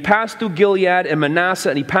 and he passed through Gilead and Manasseh,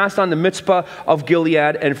 and he passed on the Mizpah of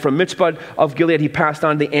Gilead, and from Mizpah of Gilead he passed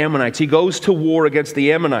on the Ammonites. He goes to war against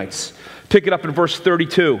the Ammonites. Pick it up in verse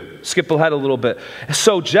 32. Skip ahead a little bit.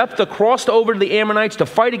 So Jephthah crossed over to the Ammonites to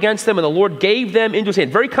fight against them, and the Lord gave them into his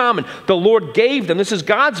hand. Very common. The Lord gave them. This is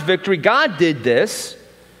God's victory. God did this.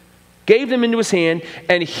 Gave them into his hand,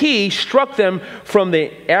 and he struck them from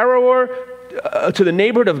the Aroer to the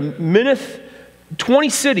neighborhood of Minnith 20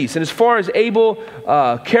 cities, and as far as Abel,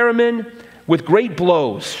 Karaman, with great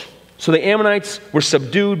blows. So the Ammonites were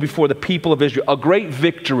subdued before the people of Israel. A great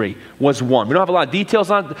victory was won. We don't have a lot of details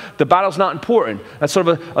on it. The battle's not important. That's sort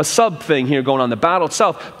of a sub thing here going on. The battle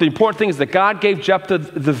itself, the important thing is that God gave Jephthah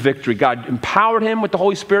the victory. God empowered him with the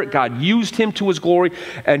Holy Spirit. God used him to his glory.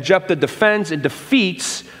 And Jephthah defends and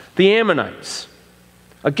defeats the Ammonites.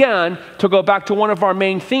 Again, to go back to one of our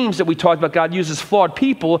main themes that we talked about, God uses flawed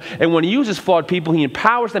people. And when he uses flawed people, he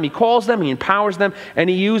empowers them, he calls them, he empowers them, and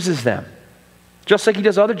he uses them. Just like he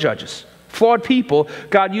does other judges. Flawed people,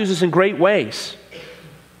 God uses in great ways.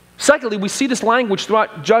 Secondly, we see this language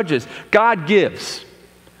throughout Judges. God gives.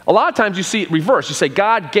 A lot of times you see it reversed. You say,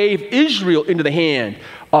 God gave Israel into the hand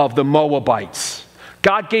of the Moabites.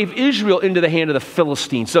 God gave Israel into the hand of the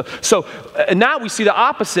Philistines. And now we see the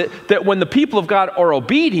opposite, that when the people of God are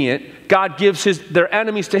obedient, God gives their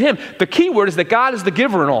enemies to him. The key word is that God is the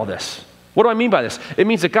giver in all this. What do I mean by this? It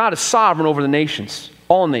means that God is sovereign over the nations,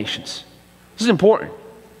 all nations. This is important.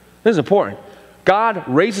 This is important. God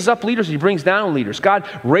raises up leaders, he brings down leaders. God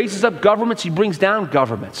raises up governments, he brings down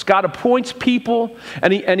governments. God appoints people,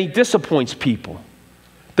 and he disappoints people.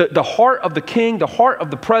 The heart of the king, the heart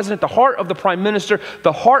of the president, the heart of the prime minister,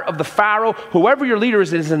 the heart of the pharaoh, whoever your leader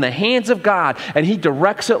is in the hands of God, and he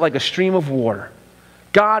directs it like a stream of water.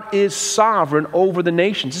 God is sovereign over the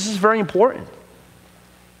nations. This is very important.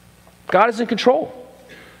 God is in control.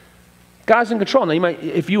 God's in control. Now,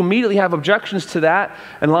 if you immediately have objections to that,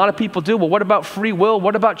 and a lot of people do, well, what about free will?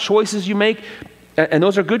 What about choices you make? And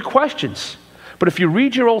those are good questions. But if you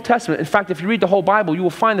read your Old Testament, in fact, if you read the whole Bible, you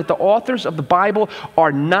will find that the authors of the Bible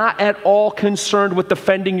are not at all concerned with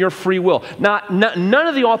defending your free will. None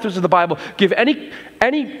of the authors of the Bible give any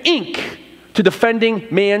ink to defending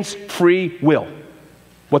man's free will.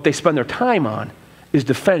 What they spend their time on is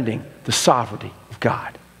defending the sovereignty of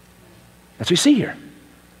God. That's what we see here.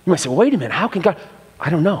 You might say, well, wait a minute, how can God? I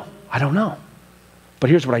don't know. But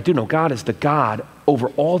here's what I do know. God is the God over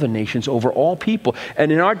all the nations, over all people.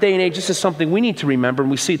 And in our day and age, this is something we need to remember, and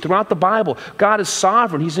we see it throughout the Bible. God is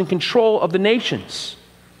sovereign. He's in control of the nations.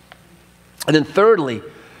 And then thirdly,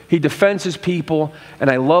 he defends his people, and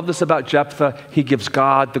I love this about Jephthah, he gives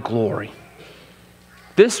God the glory.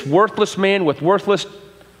 This worthless man with worthless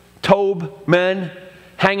Tob men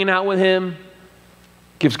hanging out with him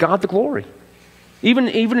gives God the glory. Even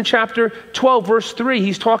in chapter 12, verse 3,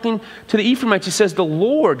 he's talking to the Ephraimites. He says, the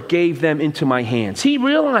Lord gave them into my hands. He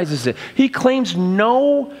realizes it. He claims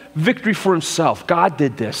no victory for himself. God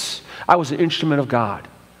did this. I was an instrument of God.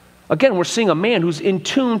 Again, we're seeing a man who's in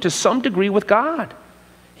tune to some degree with God.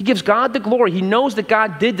 He gives God the glory. He knows that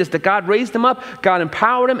God did this, that God raised him up, God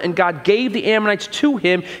empowered him, and God gave the Ammonites to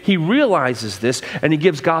him. He realizes this, and he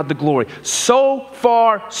gives God the glory. So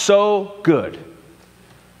far, so good.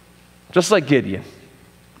 Just like Gideon.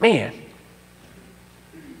 Man.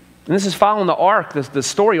 And this is following the arc, the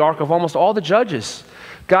story arc of almost all the judges.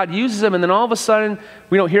 God uses them, and then all of a sudden,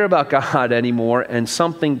 we don't hear about God anymore, and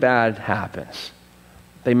something bad happens.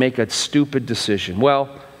 They make a stupid decision. Well,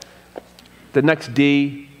 the next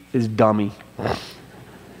D is dummy.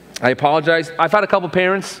 I apologize. I've had a couple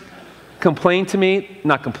parents complain to me,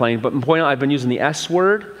 not complain, but point out I've been using the S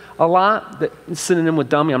word a lot, that synonym with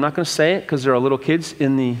dummy. I'm not going to say it because there are little kids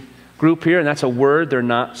in the group here, and that's a word they're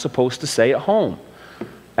not supposed to say at home.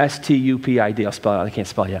 S-T-U-P-I-D. I'll spell it out. I can't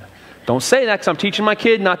spell it yet. Don't say that because I'm teaching my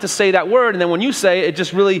kid not to say that word, and then when you say it, it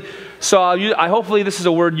just really... So hopefully this is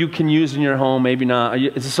a word you can use in your home, maybe not.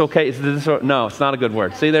 Is this okay? No, it's not a good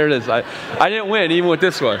word. See, there it is. I didn't win even with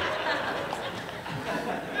this one.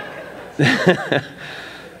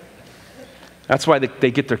 That's why they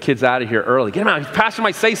get their kids out of here early. Get them out. Pastor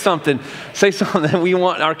might say something that we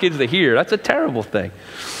want our kids to hear. That's a terrible thing.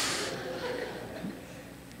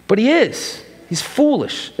 But he is. He's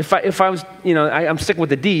foolish. If I was, I'm sticking with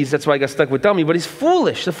the D's. That's why I got stuck with dummy. But he's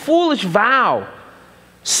foolish. The foolish vow.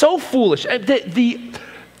 So foolish. The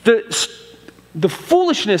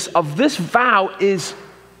foolishness of this vow is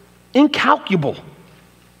incalculable.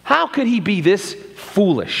 How could he be this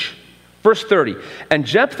foolish? Verse 30, and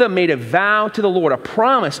Jephthah made a vow to the Lord, a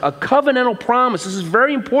promise, a covenantal promise. This is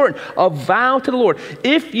very important, a vow to the Lord.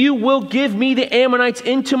 If you will give me the Ammonites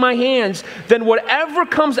into my hands, then whatever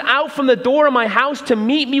comes out from the door of my house to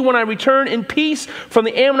meet me when I return in peace from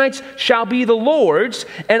the Ammonites shall be the Lord's,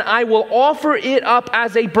 and I will offer it up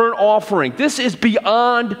as a burnt offering. This is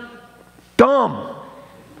beyond dumb.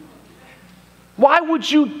 Why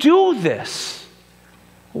would you do this?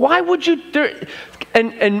 Why would you do it?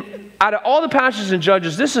 And out of all the passages in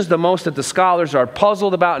Judges, this is the most that the scholars are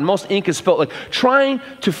puzzled about, and most ink is spilled, like trying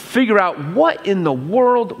to figure out what in the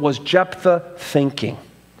world was Jephthah thinking.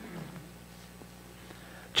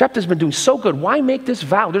 Jephthah's been doing so good. Why make this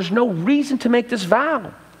vow? There's no reason to make this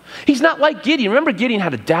vow. He's not like Gideon. Remember, Gideon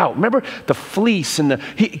had a doubt. Remember the fleece and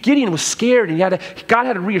Gideon was scared, and God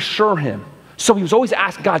had to reassure him. So he was always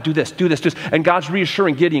asking God, do this, do this, do this. And God's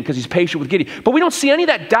reassuring Gideon because he's patient with Gideon. But we don't see any of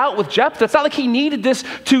that doubt with Jephthah. It's not like he needed this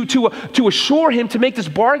to assure him to make this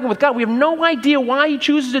bargain with God. We have no idea why he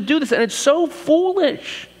chooses to do this, and it's so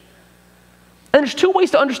foolish. And there's two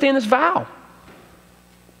ways to understand this vow.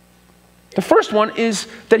 The first one is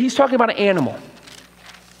that he's talking about an animal.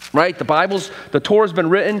 Right? The Torah's been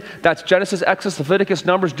written. That's Genesis, Exodus, Leviticus,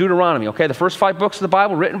 Numbers, Deuteronomy. Okay? The first 5 books of the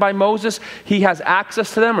Bible written by Moses. He has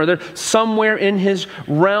access to them, or they're somewhere in his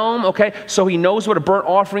realm. Okay? So he knows what a burnt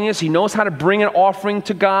offering is. He knows how to bring an offering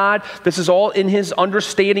to God. This is all in his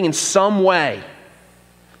understanding in some way.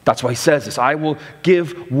 That's why he says this. I will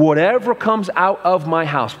give whatever comes out of my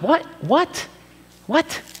house. What?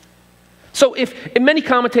 So if many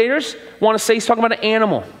commentators want to say he's talking about an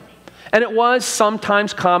animal. And it was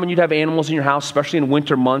sometimes common, you'd have animals in your house, especially in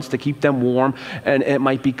winter months, to keep them warm, and it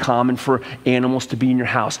might be common for animals to be in your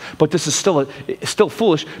house. But this is still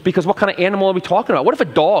foolish, because what kind of animal are we talking about? What if a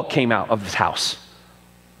dog came out of his house?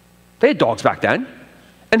 They had dogs back then.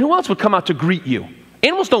 And who else would come out to greet you?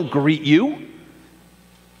 Animals don't greet you.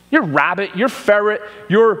 Your rabbit, your ferret,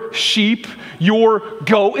 your sheep, your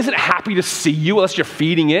goat isn't happy to see you unless you're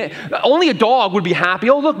feeding it. Only a dog would be happy.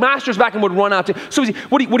 Oh, look, master's back, and would run out to. So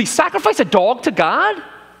would he sacrifice a dog to God?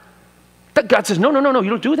 God says, no, you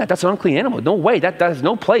don't do that. That's an unclean animal. No way. That has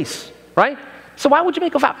no place, right? So why would you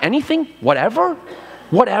make a vow? Anything, whatever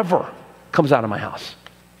comes out of my house.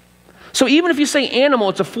 So even if you say animal,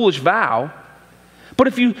 it's a foolish vow. But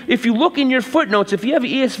if you look in your footnotes, if you have an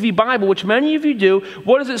ESV Bible, which many of you do,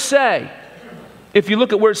 what does it say? If you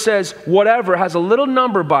look at where it says whatever, it has a little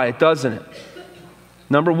number by it, doesn't it?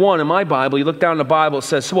 Number 1 in my Bible, you look down in the Bible, it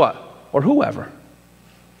says what? Or whoever.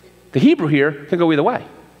 The Hebrew here can go either way.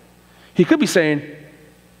 He could be saying,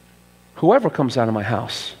 whoever comes out of my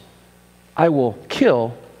house, I will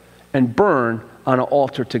kill and burn on an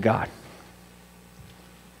altar to God.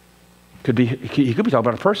 He could be talking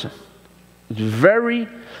about a person. It's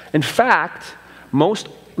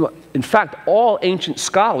in fact, all ancient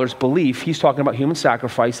scholars believe he's talking about human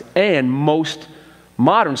sacrifice, and most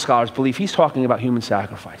modern scholars believe he's talking about human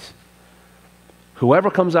sacrifice.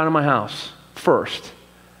 Whoever comes out of my house first,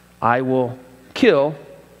 I will kill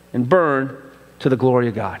and burn to the glory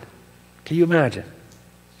of God. Can you imagine?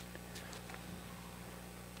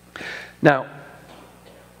 Now,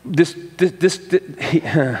 this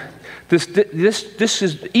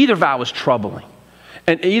is, either vow is troubling.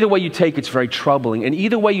 And either way you take it's very troubling. And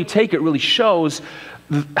either way you take it really shows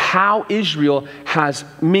how Israel has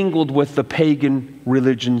mingled with the pagan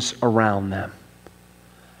religions around them.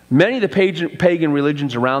 Many of the pagan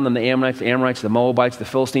religions around them, the Ammonites, the Moabites, the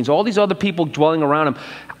Philistines, all these other people dwelling around them,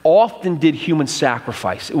 often did human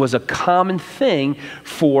sacrifice. It was a common thing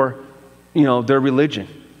for, their religion,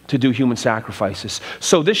 to do human sacrifices.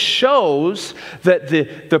 So this shows that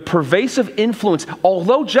the pervasive influence,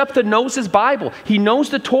 although Jephthah knows his Bible, he knows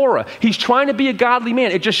the Torah, he's trying to be a godly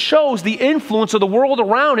man, it just shows the influence of the world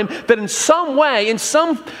around him, that in some way, in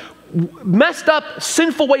some messed up,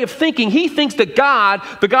 sinful way of thinking, he thinks that God,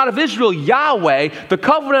 the God of Israel, Yahweh, the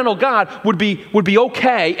covenantal God, would be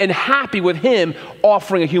okay and happy with him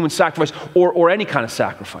offering a human sacrifice or any kind of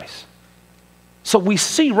sacrifice. So we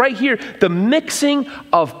see right here the mixing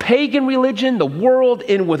of pagan religion, the world,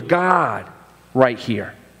 in with God right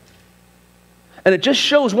here. And it just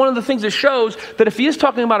shows, one of the things it shows, that if he is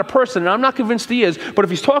talking about a person, and I'm not convinced he is, but if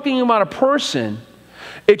he's talking about a person,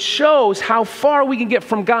 it shows how far we can get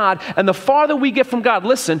from God. And the farther we get from God,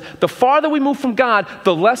 listen, the farther we move from God,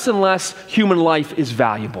 the less and less human life is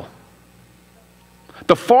valuable.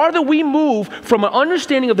 The farther we move from an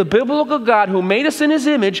understanding of the biblical God who made us in his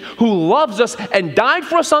image, who loves us and died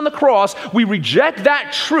for us on the cross, we reject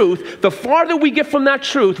that truth. The farther we get from that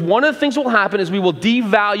truth, one of the things that will happen is we will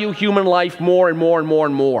devalue human life more and more and more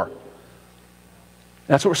and more.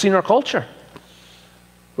 That's what we're seeing in our culture.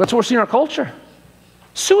 That's what we're seeing in our culture.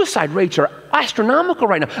 Suicide rates are astronomical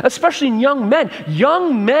right now, especially in young men.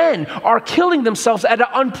 Young men are killing themselves at an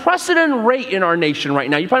unprecedented rate in our nation right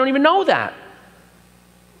now. You probably don't even know that.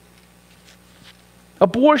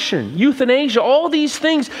 Abortion, euthanasia, all these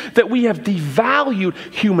things that we have devalued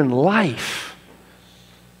human life.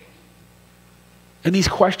 And these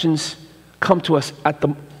questions come to us at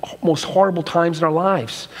the most horrible times in our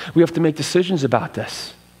lives. We have to make decisions about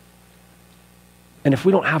this. And if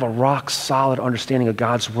we don't have a rock solid understanding of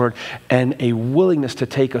God's word and a willingness to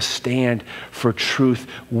take a stand for truth,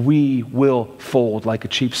 we will fold like a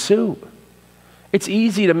cheap suit. It's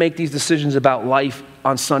easy to make these decisions about life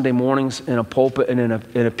on Sunday mornings in a pulpit and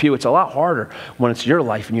in a pew. It's a lot harder when it's your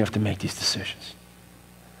life and you have to make these decisions.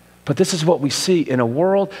 But this is what we see in a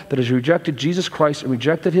world that has rejected Jesus Christ and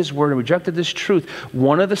rejected his word and rejected this truth.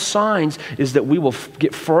 One of the signs is that we will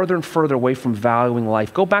get further and further away from valuing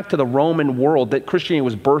life. Go back to the Roman world that Christianity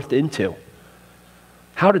was birthed into.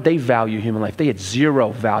 How did they value human life? They had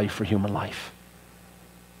zero value for human life.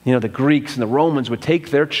 You know, the Greeks and the Romans would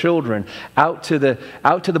take their children out to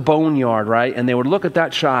the boneyard, right? And they would look at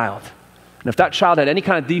that child. And if that child had any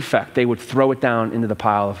kind of defect, they would throw it down into the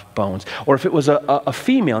pile of bones. Or if it was a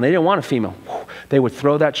female, and they didn't want a female, they would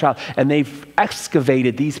throw that child. And they've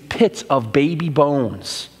excavated these pits of baby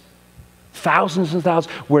bones, thousands and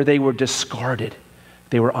thousands, where they were discarded.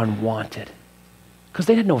 They were unwanted. Because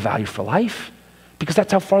they had no value for life. Because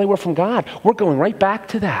that's how far they were from God. We're going right back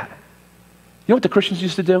to that. You know what the Christians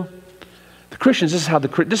used to do? The Christians, this is how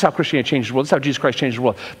Christianity changed the world. This is how Jesus Christ changed the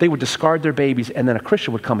world. They would discard their babies, and then a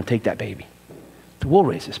Christian would come and take that baby. We'll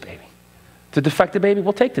raise this baby. The defective baby,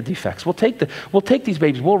 we'll take the defects. We'll take these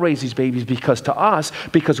babies. We'll raise these babies because to us,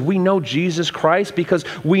 because we know Jesus Christ, because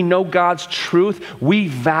we know God's truth, we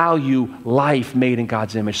value life made in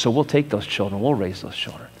God's image. So we'll take those children. We'll raise those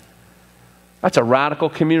children. That's a radical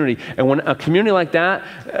community. And when a community like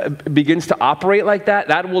that begins to operate like that,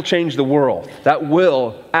 that will change the world. That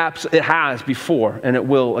will, it has before, and it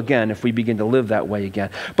will again if we begin to live that way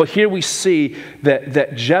again. But here we see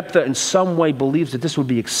that Jephthah in some way believes that this would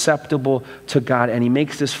be acceptable to God, and he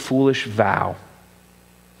makes this foolish vow.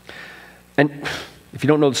 And if you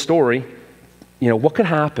don't know the story, you know, what could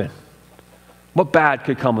happen? What bad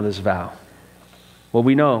could come of this vow? Well,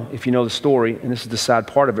 we know, if you know the story, and this is the sad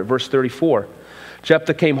part of it, verse 34.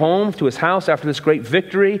 Jephthah came home to his house after this great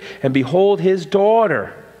victory, and behold, his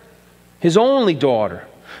daughter, his only daughter,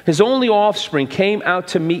 his only offspring came out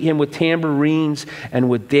to meet him with tambourines and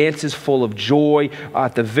with dances full of joy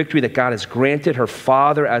at the victory that God has granted. Her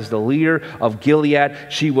father, as the leader of Gilead,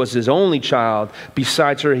 she was his only child.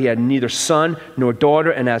 Besides her, he had neither son nor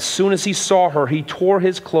daughter, and as soon as he saw her, he tore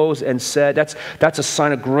his clothes and said, that's a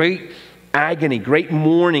sign of great agony, great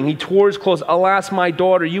mourning. He tore his clothes. Alas, my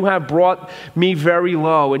daughter, you have brought me very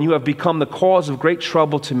low, and you have become the cause of great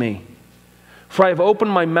trouble to me. For I have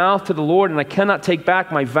opened my mouth to the Lord, and I cannot take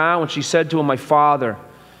back my vow. And she said to him, my father,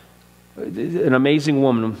 an amazing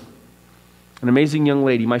woman, an amazing young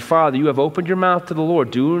lady, my father, you have opened your mouth to the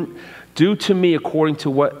Lord. Do to me according to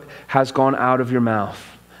what has gone out of your mouth.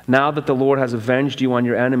 Now that the Lord has avenged you on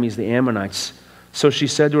your enemies, the Ammonites. So she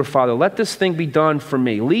said to her father, let this thing be done for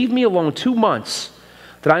me. Leave me alone 2 months,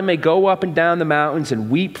 that I may go up and down the mountains and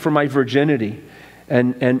weep for my virginity,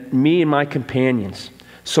 and me and my companions.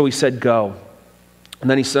 So he said, go. And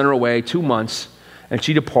then he sent her away 2 months, and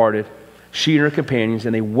she departed, she and her companions,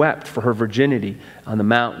 and they wept for her virginity on the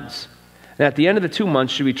mountains. And at the end of the 2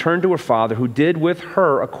 months, she returned to her father, who did with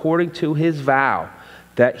her according to his vow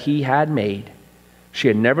that he had made. She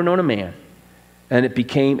had never known a man. And it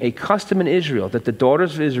became a custom in Israel that the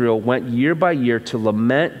daughters of Israel went year by year to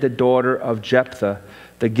lament the daughter of Jephthah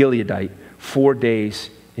the Gileadite 4 days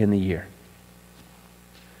in the year.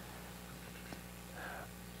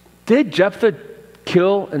 Did Jephthah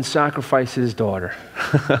kill and sacrifice his daughter?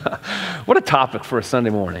 What a topic for a Sunday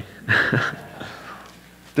morning.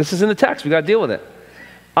 This is in the text. We've got to deal with it.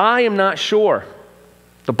 I am not sure.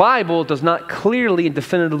 The Bible does not clearly and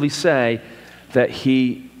definitively say that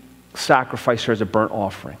he sacrificed her as a burnt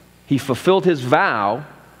offering. He fulfilled his vow,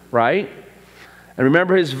 right? And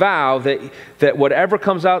remember his vow that whatever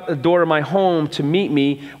comes out the door of my home to meet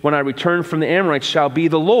me when I return from the Ammonites shall be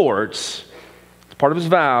the Lord's. It's part of his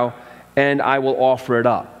vow, and I will offer it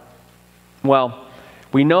up. Well,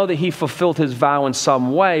 we know that he fulfilled his vow in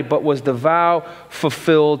some way, but was the vow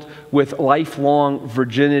fulfilled with lifelong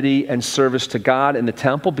virginity and service to God in the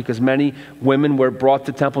temple, because many women were brought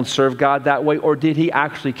to the temple and served God that way? Or did he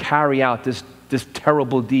actually carry out this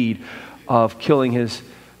terrible deed of killing his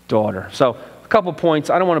daughter? So a couple points.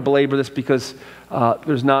 I don't want to belabor this because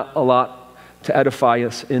there's not a lot to edify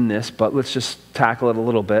us in this, but let's just tackle it a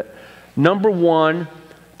little bit. Number one,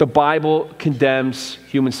 the Bible condemns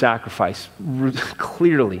human sacrifice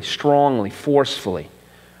clearly, strongly, forcefully.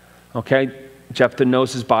 Okay? Jephthah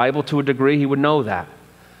knows his Bible to a degree. He would know that.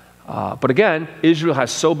 But again, Israel has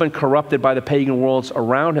so been corrupted by the pagan worlds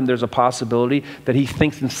around him, there's a possibility that he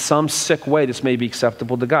thinks in some sick way this may be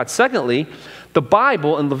acceptable to God. Secondly, the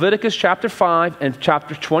Bible in Leviticus chapter 5 and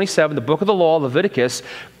chapter 27, the book of the law, Leviticus,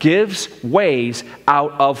 gives ways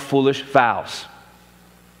out of foolish vows.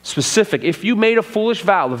 Specific. If you made a foolish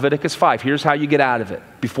vow, Leviticus 5, here's how you get out of it.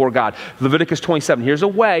 before God. Leviticus 27, here's a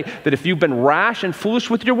way that if you've been rash and foolish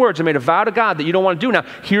with your words and made a vow to God that you don't want to do now,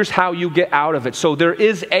 here's how you get out of it. So there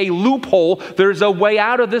is a loophole. There's a way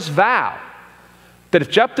out of this vow. That if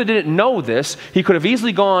Jephthah didn't know this, he could have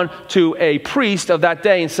easily gone to a priest of that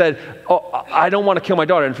day and said, oh, I don't want to kill my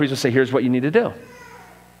daughter. And the priest would say, here's what you need to do.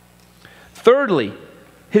 Thirdly,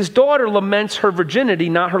 his daughter laments her virginity,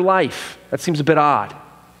 not her life. That seems a bit odd.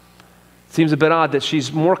 It seems a bit odd that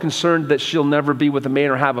she's more concerned that she'll never be with a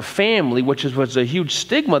man or have a family, which was a huge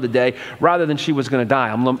stigma of the day, rather than she was going to die.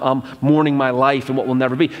 I'm mourning my life and what will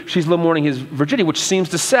never be. She's mourning his virginity, which seems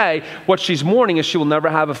to say what she's mourning is she will never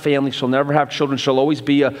have a family, she'll never have children, she'll always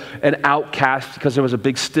be an outcast because there was a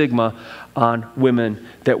big stigma on women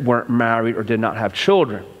that weren't married or did not have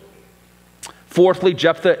children. Fourthly,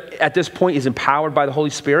 Jephthah at this point is empowered by the Holy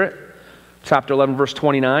Spirit. Chapter 11, verse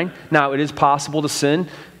 29. Now, it is possible to sin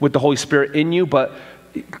with the Holy Spirit in you, but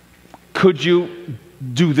could you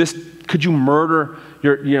do this? Could you murder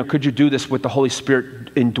could you do this with the Holy Spirit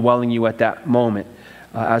indwelling you at that moment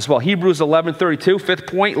as well? Hebrews 11:32, fifth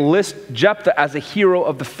point, lists Jephthah as a hero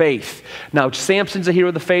of the faith. Now, Samson's a hero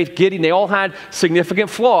of the faith. Gideon, they all had significant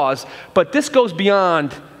flaws, but this goes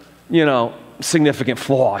beyond, significant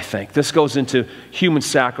flaw, I think. This goes into human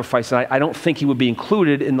sacrifice, and I don't think he would be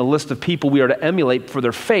included in the list of people we are to emulate for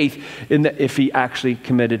their faith if he actually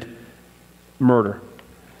committed murder.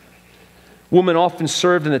 Women often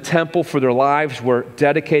served in the temple, for their lives were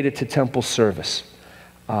dedicated to temple service.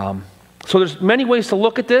 So there's many ways to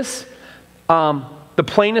look at this. The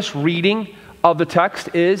plainest reading of the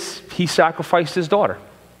text is he sacrificed his daughter.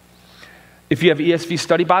 If you have ESV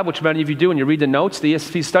Study Bible, which many of you do, and you read the notes, the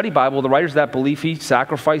ESV Study Bible, the writers of that believe he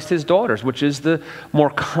sacrificed his daughters, which is the more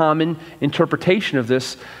common interpretation of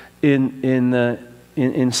this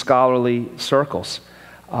in scholarly circles.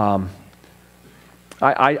 I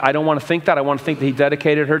don't want to think that. I want to think that he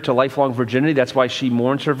dedicated her to lifelong virginity. That's why she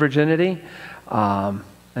mourns her virginity.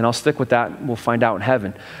 And I'll stick with that. We'll find out in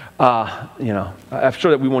heaven. I'm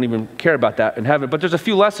sure that we won't even care about that in heaven. But there's a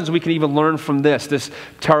few lessons we can even learn from this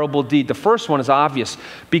terrible deed. The first one is obvious.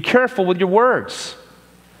 Be careful with your words.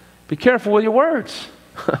 Be careful with your words.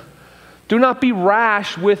 Do not be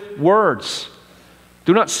rash with words.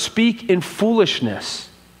 Do not speak in foolishness.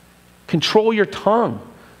 Control your tongue.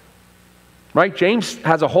 Right? James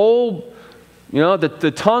has a whole,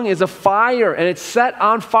 the tongue is a fire, and it's set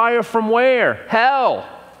on fire from where? Hell.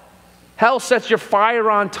 Hell sets your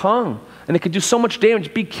fire on tongue, and it can do so much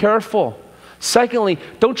damage. Be careful. Secondly,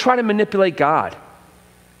 don't try to manipulate God.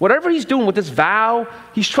 Whatever he's doing with this vow,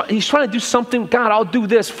 he's trying to do something. God, I'll do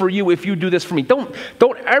this for you if you do this for me. Don't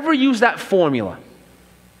ever use that formula.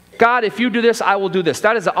 God, if you do this, I will do this.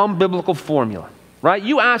 That is an unbiblical formula. Right?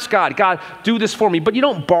 You ask God, God, do this for me, but you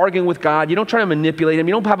don't bargain with God. You don't try to manipulate him.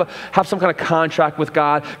 You don't have some kind of contract with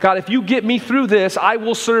God. God, if you get me through this, I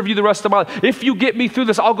will serve you the rest of my life. If you get me through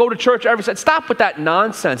this, I'll go to church every Sunday. Stop with that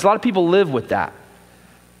nonsense. A lot of people live with that.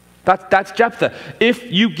 That's Jephthah.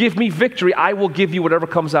 If you give me victory, I will give you whatever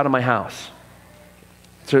comes out of my house.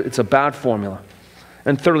 It's a bad formula.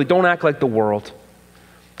 And thirdly, don't act like the world.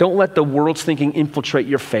 Don't let the world's thinking infiltrate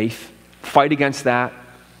your faith. Fight against that.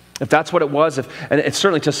 If that's what it was, and it's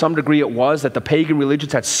certainly to some degree it was, that the pagan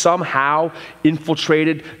religions had somehow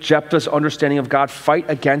infiltrated Jephthah's understanding of God, fight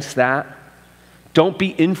against that. Don't be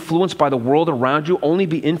influenced by the world around you. Only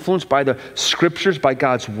be influenced by the scriptures, by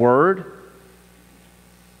God's word.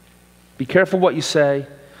 Be careful what you say.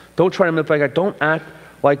 Don't try to manipulate God. Don't act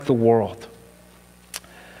like the world.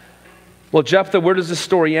 Well, Jephthah, where does this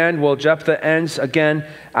story end? Well, Jephthah ends again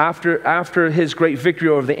after his great victory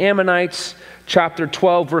over the Ammonites. Chapter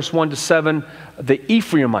 12, verse 1 to 7, the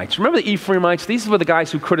Ephraimites. Remember the Ephraimites? These were the guys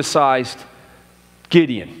who criticized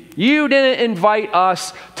Gideon. You didn't invite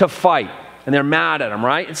us to fight. And they're mad at him,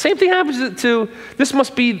 right? And same thing happens to, this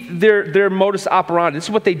must be their modus operandi. This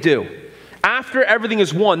is what they do. After everything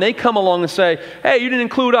is won, they come along and say, hey, you didn't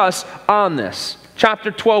include us on this.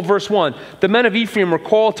 Chapter 12, verse 1, the men of Ephraim were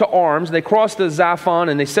called to arms. They crossed the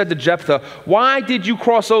Zaphon, and they said to Jephthah, why did you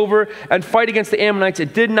cross over and fight against the Ammonites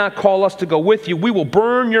and did not call us to go with you? We will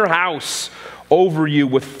burn your house over you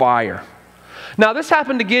with fire. Now, this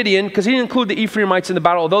happened to Gideon because he didn't include the Ephraimites in the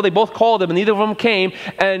battle, although they both called him and neither of them came,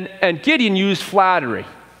 and Gideon used flattery.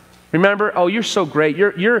 Remember, oh, you're so great.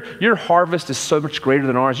 Your harvest is so much greater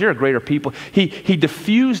than ours. You're a greater people. He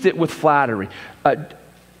diffused it with flattery.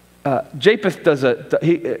 Jephthah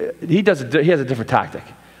he has a different tactic.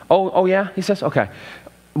 Oh yeah, he says, okay.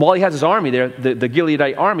 While he has his army there, the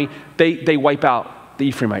Gileadite army, they wipe out the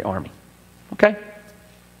Ephraimite army. Okay?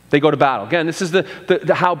 They go to battle. Again, this is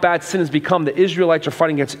the how bad sin has become. The Israelites are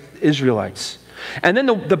fighting against Israelites. And then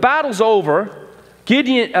the battle's over.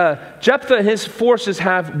 Jephthah and his forces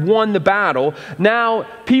have won the battle. Now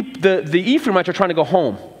the Ephraimites are trying to go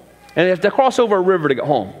home. And they have to cross over a river to get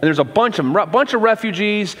home. And there's a bunch of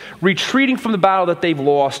refugees retreating from the battle that they've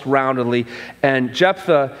lost roundedly. And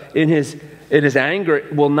Jephthah, in his anger,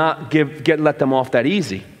 will not let them off that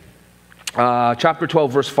easy. Chapter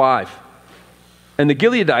 12, verse 5. And the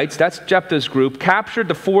Gileadites, that's Jephthah's group, captured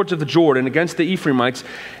the fords of the Jordan against the Ephraimites.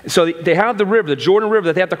 So they have the river, the Jordan River,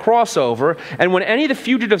 that they have to cross over. And when any of the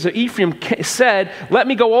fugitives of Ephraim said, "Let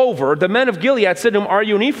me go over," the men of Gilead said to him, "Are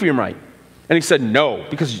you an Ephraimite?" And he said, "No,"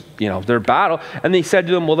 because, they're battle. And they said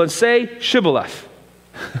to him, "Well, then say Shibboleth."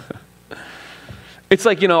 It's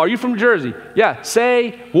like, are you from New Jersey? Yeah,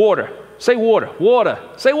 say water. Say water. Water.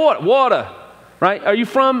 Say water. Water. Right? Are you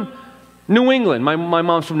from New England? My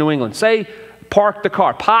mom's from New England. Say park the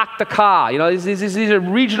car. Park the car. These are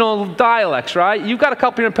regional dialects, right? You've got a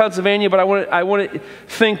couple here in Pennsylvania, but I want to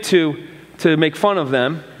think to make fun of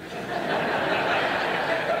them.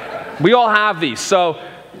 We all have these. So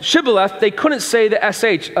Shibboleth, they couldn't say the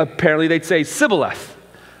SH. Apparently, they'd say Sibboleth,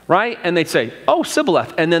 right? And they'd say, "Oh,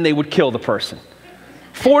 Sibboleth," and then they would kill the person.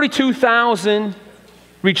 42,000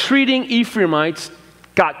 retreating Ephraimites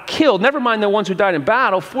got killed. Never mind the ones who died in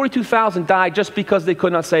battle. 42,000 died just because they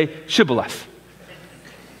could not say Shibboleth.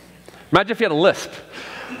 Imagine if you had a lisp.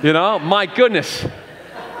 My goodness.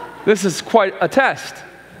 This is quite a test.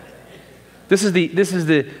 This is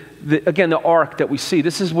again, the arc that we see.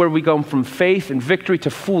 This is where we go from faith and victory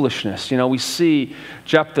to foolishness. We see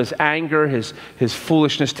Jephthah's anger, his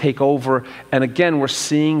foolishness take over. And again, we're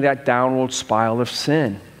seeing that downward spiral of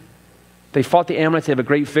sin. They fought the Ammonites. They have a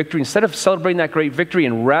great victory. Instead of celebrating that great victory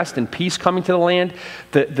and rest and peace coming to the land,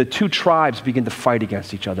 the two tribes begin to fight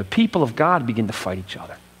against each other. People of God begin to fight each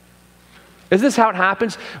other. Is this how it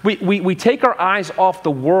happens? We take our eyes off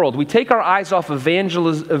the world. We take our eyes off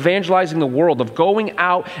evangelizing the world, of going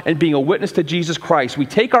out and being a witness to Jesus Christ. We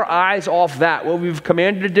take our eyes off that, what we've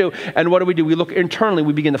commanded to do, and what do? We look internally,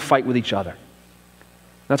 we begin to fight with each other.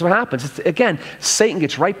 That's what happens. Again, Satan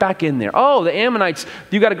gets right back in there. Oh, the Ammonites,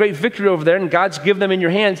 you got a great victory over there, and God's given them in your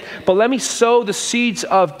hands, but let me sow the seeds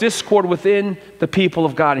of discord within the people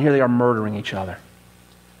of God, and here they are murdering each other.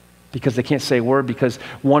 Because they can't say a word, because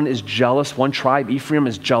one is jealous. One tribe, Ephraim,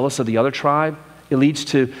 is jealous of the other tribe. It leads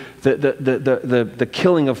to the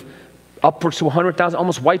killing of upwards to 100,000,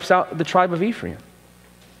 almost wipes out the tribe of Ephraim.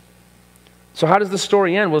 So how does the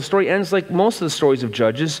story end? Well, the story ends like most of the stories of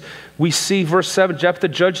Judges. We see verse 7, Jephthah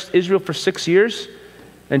judged Israel for 6 years,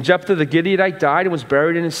 and Jephthah the Gileadite died and was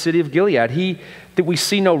buried in the city of Gilead. We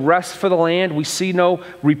see no rest for the land. We see no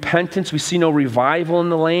repentance. We see no revival in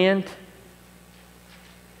the land.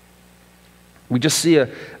 We just see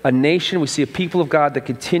a nation, we see a people of God that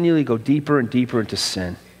continually go deeper and deeper into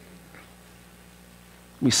sin.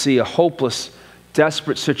 We see a hopeless,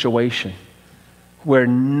 desperate situation where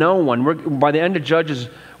no one, by the end of Judges,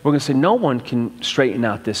 we're going to say no one can straighten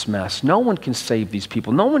out this mess. No one can save these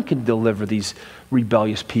people. No one can deliver these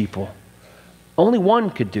rebellious people. Only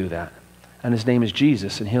one could do that, and his name is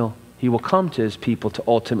Jesus, and he will come to his people to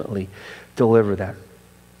ultimately deliver that.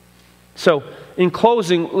 So, in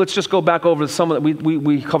closing, let's just go back over some of that.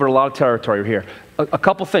 We covered a lot of territory here. A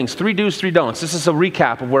couple things. 3 do's, 3 don'ts. This is a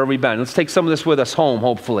recap of where we've been. Let's take some of this with us home,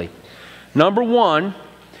 hopefully. Number 1,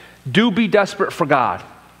 do be desperate for God.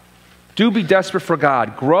 Do be desperate for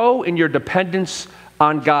God. Grow in your dependence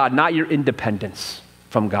on God, not your independence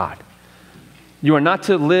from God. You are not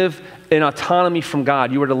to live in autonomy from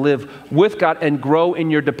God. You are to live with God and grow in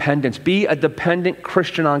your dependence. Be a dependent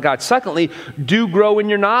Christian on God. Secondly, do grow in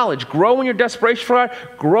your knowledge. Grow in your desperation for God.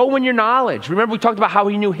 Grow in your knowledge. Remember, we talked about how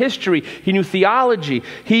he knew history. He knew theology.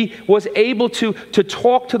 He was able to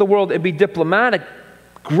talk to the world and be diplomatic.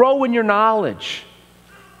 Grow in your knowledge.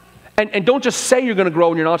 And don't just say you're going to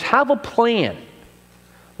grow in your knowledge. Have a plan.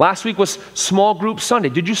 Last week was Small Group Sunday.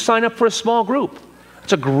 Did you sign up for a small group?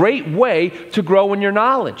 It's a great way to grow in your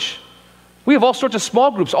knowledge. We have all sorts of small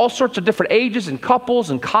groups, all sorts of different ages and couples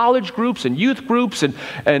and college groups and youth groups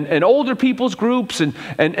and older people's groups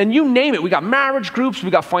and you name it. We got marriage groups, we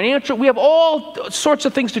got financial, we have all sorts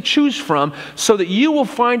of things to choose from so that you will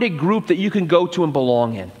find a group that you can go to and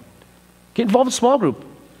belong in. Get involved in a small group.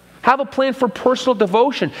 Have a plan for personal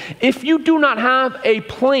devotion. If you do not have a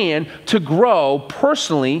plan to grow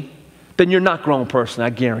personally, then you're not growing personally, I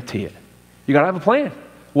guarantee it. You got to have a plan.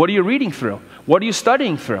 What are you reading through? What are you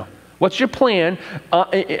studying through? What's your plan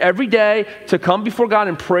every day to come before God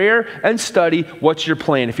in prayer and study? What's your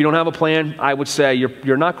plan? If you don't have a plan, I would say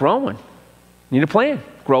you're not growing. You need a plan.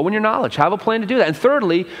 Grow in your knowledge. Have a plan to do that. And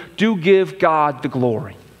thirdly, do give God the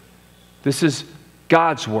glory. This is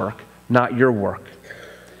God's work, not your work.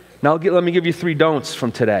 Now let me give you 3 don'ts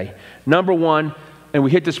from today. Number 1, and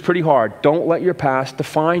we hit this pretty hard, don't let your past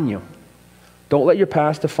define you. Don't let your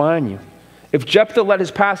past define you. If Jephthah let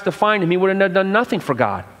his past define him, he would have done nothing for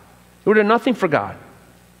God. He would have done nothing for God.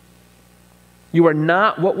 You are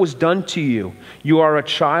not what was done to you. You are a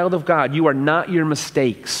child of God. You are not your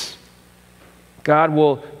mistakes. God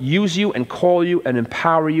will use you and call you and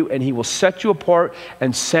empower you, and he will set you apart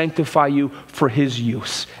and sanctify you for his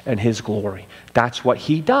use and his glory. That's what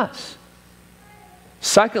he does.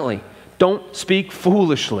 Secondly, don't speak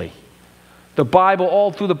foolishly. The Bible,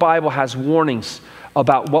 all through the Bible, has warnings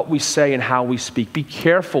about what we say and how we speak. Be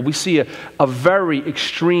careful. We see a very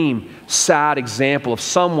extreme, sad example of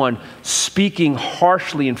someone speaking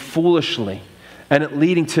harshly and foolishly, and it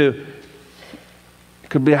leading to,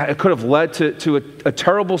 it could have led to a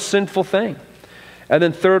terrible, sinful thing. And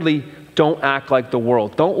then thirdly, don't act like the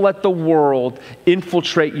world. Don't let the world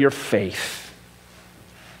infiltrate your faith.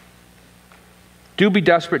 Do be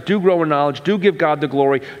desperate. Do grow in knowledge. Do give God the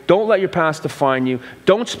glory. Don't let your past define you.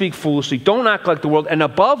 Don't speak foolishly. Don't act like the world. And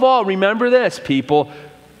above all, remember this, people.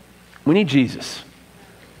 We need Jesus.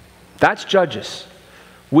 That's Judges.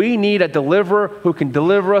 We need a deliverer who can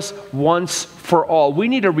deliver us once for all. We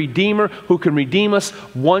need a redeemer who can redeem us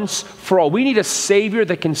once for all. We need a Savior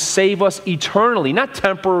that can save us eternally, not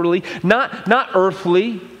temporarily, not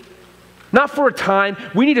earthly. Not for a time.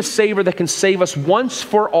 We need a Savior that can save us once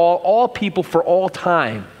for all people for all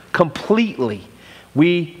time, completely.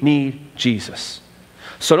 We need Jesus.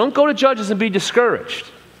 So don't go to Judges and be discouraged.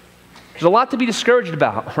 There's a lot to be discouraged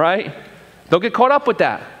about, right? Don't get caught up with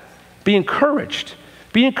that. Be encouraged.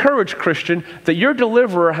 Be encouraged, Christian, that your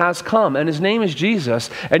deliverer has come, and his name is Jesus,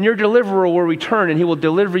 and your deliverer will return, and he will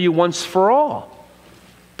deliver you once for all.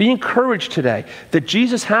 Be encouraged today that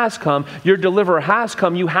Jesus has come, your deliverer has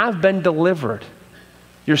come, you have been delivered.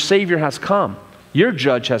 Your Savior has come, your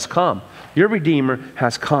Judge has come, your Redeemer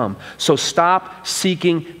has come. So stop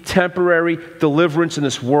seeking temporary deliverance in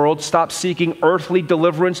this world. Stop seeking earthly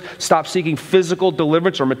deliverance. Stop seeking physical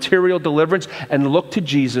deliverance or material deliverance, and look to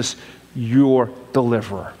Jesus, your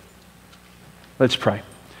deliverer. Let's pray.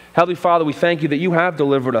 Heavenly Father, we thank you that you have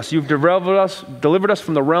delivered us. You've delivered us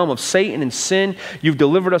from the realm of Satan and sin. You've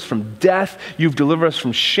delivered us from death. You've delivered us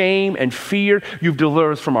from shame and fear. You've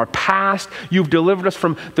delivered us from our past. You've delivered us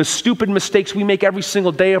from the stupid mistakes we make every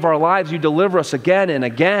single day of our lives. You deliver us again and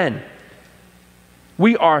again.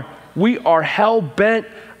 We are hell-bent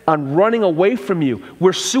on running away from you.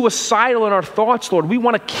 We're suicidal in our thoughts, Lord. We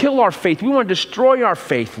want to kill our faith. We want to destroy our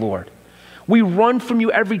faith, Lord. We run from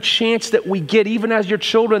you every chance that we get, even as your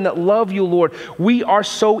children that love you, Lord. We are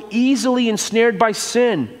so easily ensnared by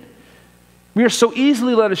sin. We are so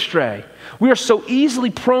easily led astray. We are so easily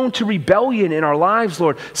prone to rebellion in our lives,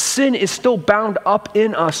 Lord. Sin is still bound up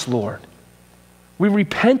in us, Lord. We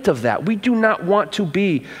repent of that. We do not want to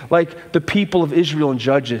be like the people of Israel and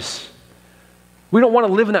Judges. We don't want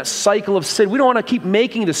to live in that cycle of sin. We don't want to keep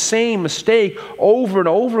making the same mistake over and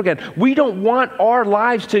over again. We don't want our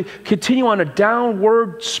lives to continue on a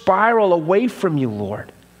downward spiral away from you,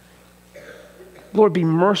 Lord. Lord, be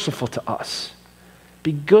merciful to us.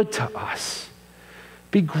 Be good to us.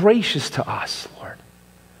 Be gracious to us, Lord.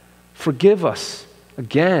 Forgive us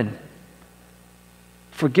again.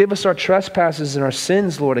 Forgive us our trespasses and our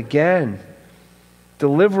sins, Lord, again.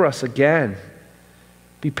 Deliver us again.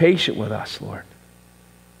 Be patient with us, Lord.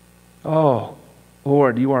 Oh,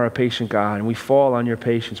 Lord, you are a patient God, and we fall on your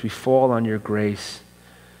patience. We fall on your grace.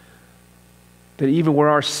 That even where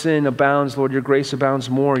our sin abounds, Lord, your grace abounds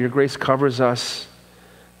more. Your grace covers us.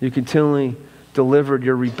 You continually delivered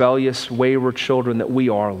your rebellious, wayward children that we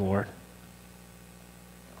are, Lord.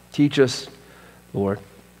 Teach us, Lord.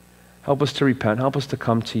 Help us to repent. Help us to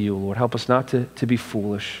come to you, Lord. Help us not to be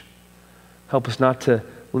foolish. Help us not to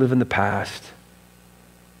live in the past.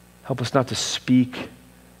 Help us not to speak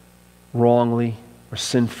wrongly or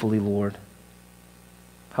sinfully, Lord.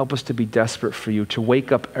 Help us to be desperate for you, to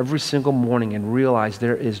wake up every single morning and realize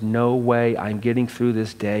there is no way I'm getting through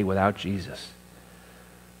this day without Jesus.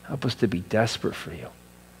 Help us to be desperate for you.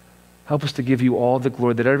 Help us to give you all the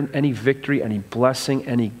glory, that any victory, any blessing,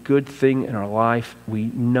 any good thing in our life, we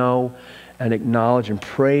know and acknowledge and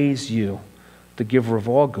praise you, the giver of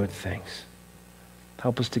all good things.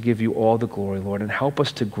 Help us to give you all the glory, Lord, and help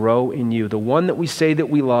us to grow in you, the one that we say that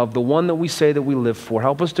we love, the one that we say that we live for.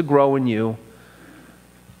 Help us to grow in you,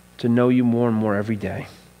 to know you more and more every day.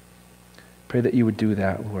 Pray that you would do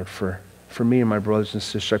that, Lord, for me and my brothers and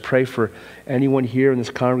sisters. I pray for anyone here in this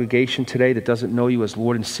congregation today that doesn't know you as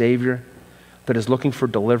Lord and Savior, that is looking for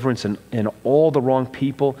deliverance in all the wrong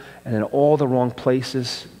people and in all the wrong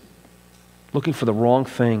places, looking for the wrong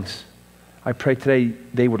things. I pray today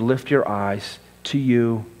they would lift your eyes to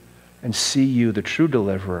you and see you, the true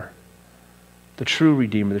deliverer, the true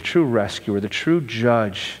redeemer, the true rescuer, the true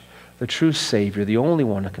judge, the true savior, the only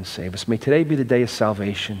one that can save us. May today be the day of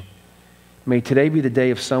salvation. May today be the day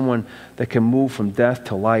of someone that can move from death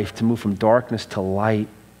to life, to move from darkness to light,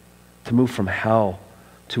 to move from hell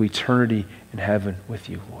to eternity in heaven with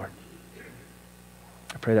you, Lord.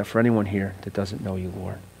 I pray that for anyone here that doesn't know you,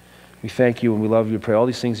 Lord. We thank you and we love you. We pray all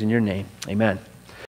these things in your name. Amen.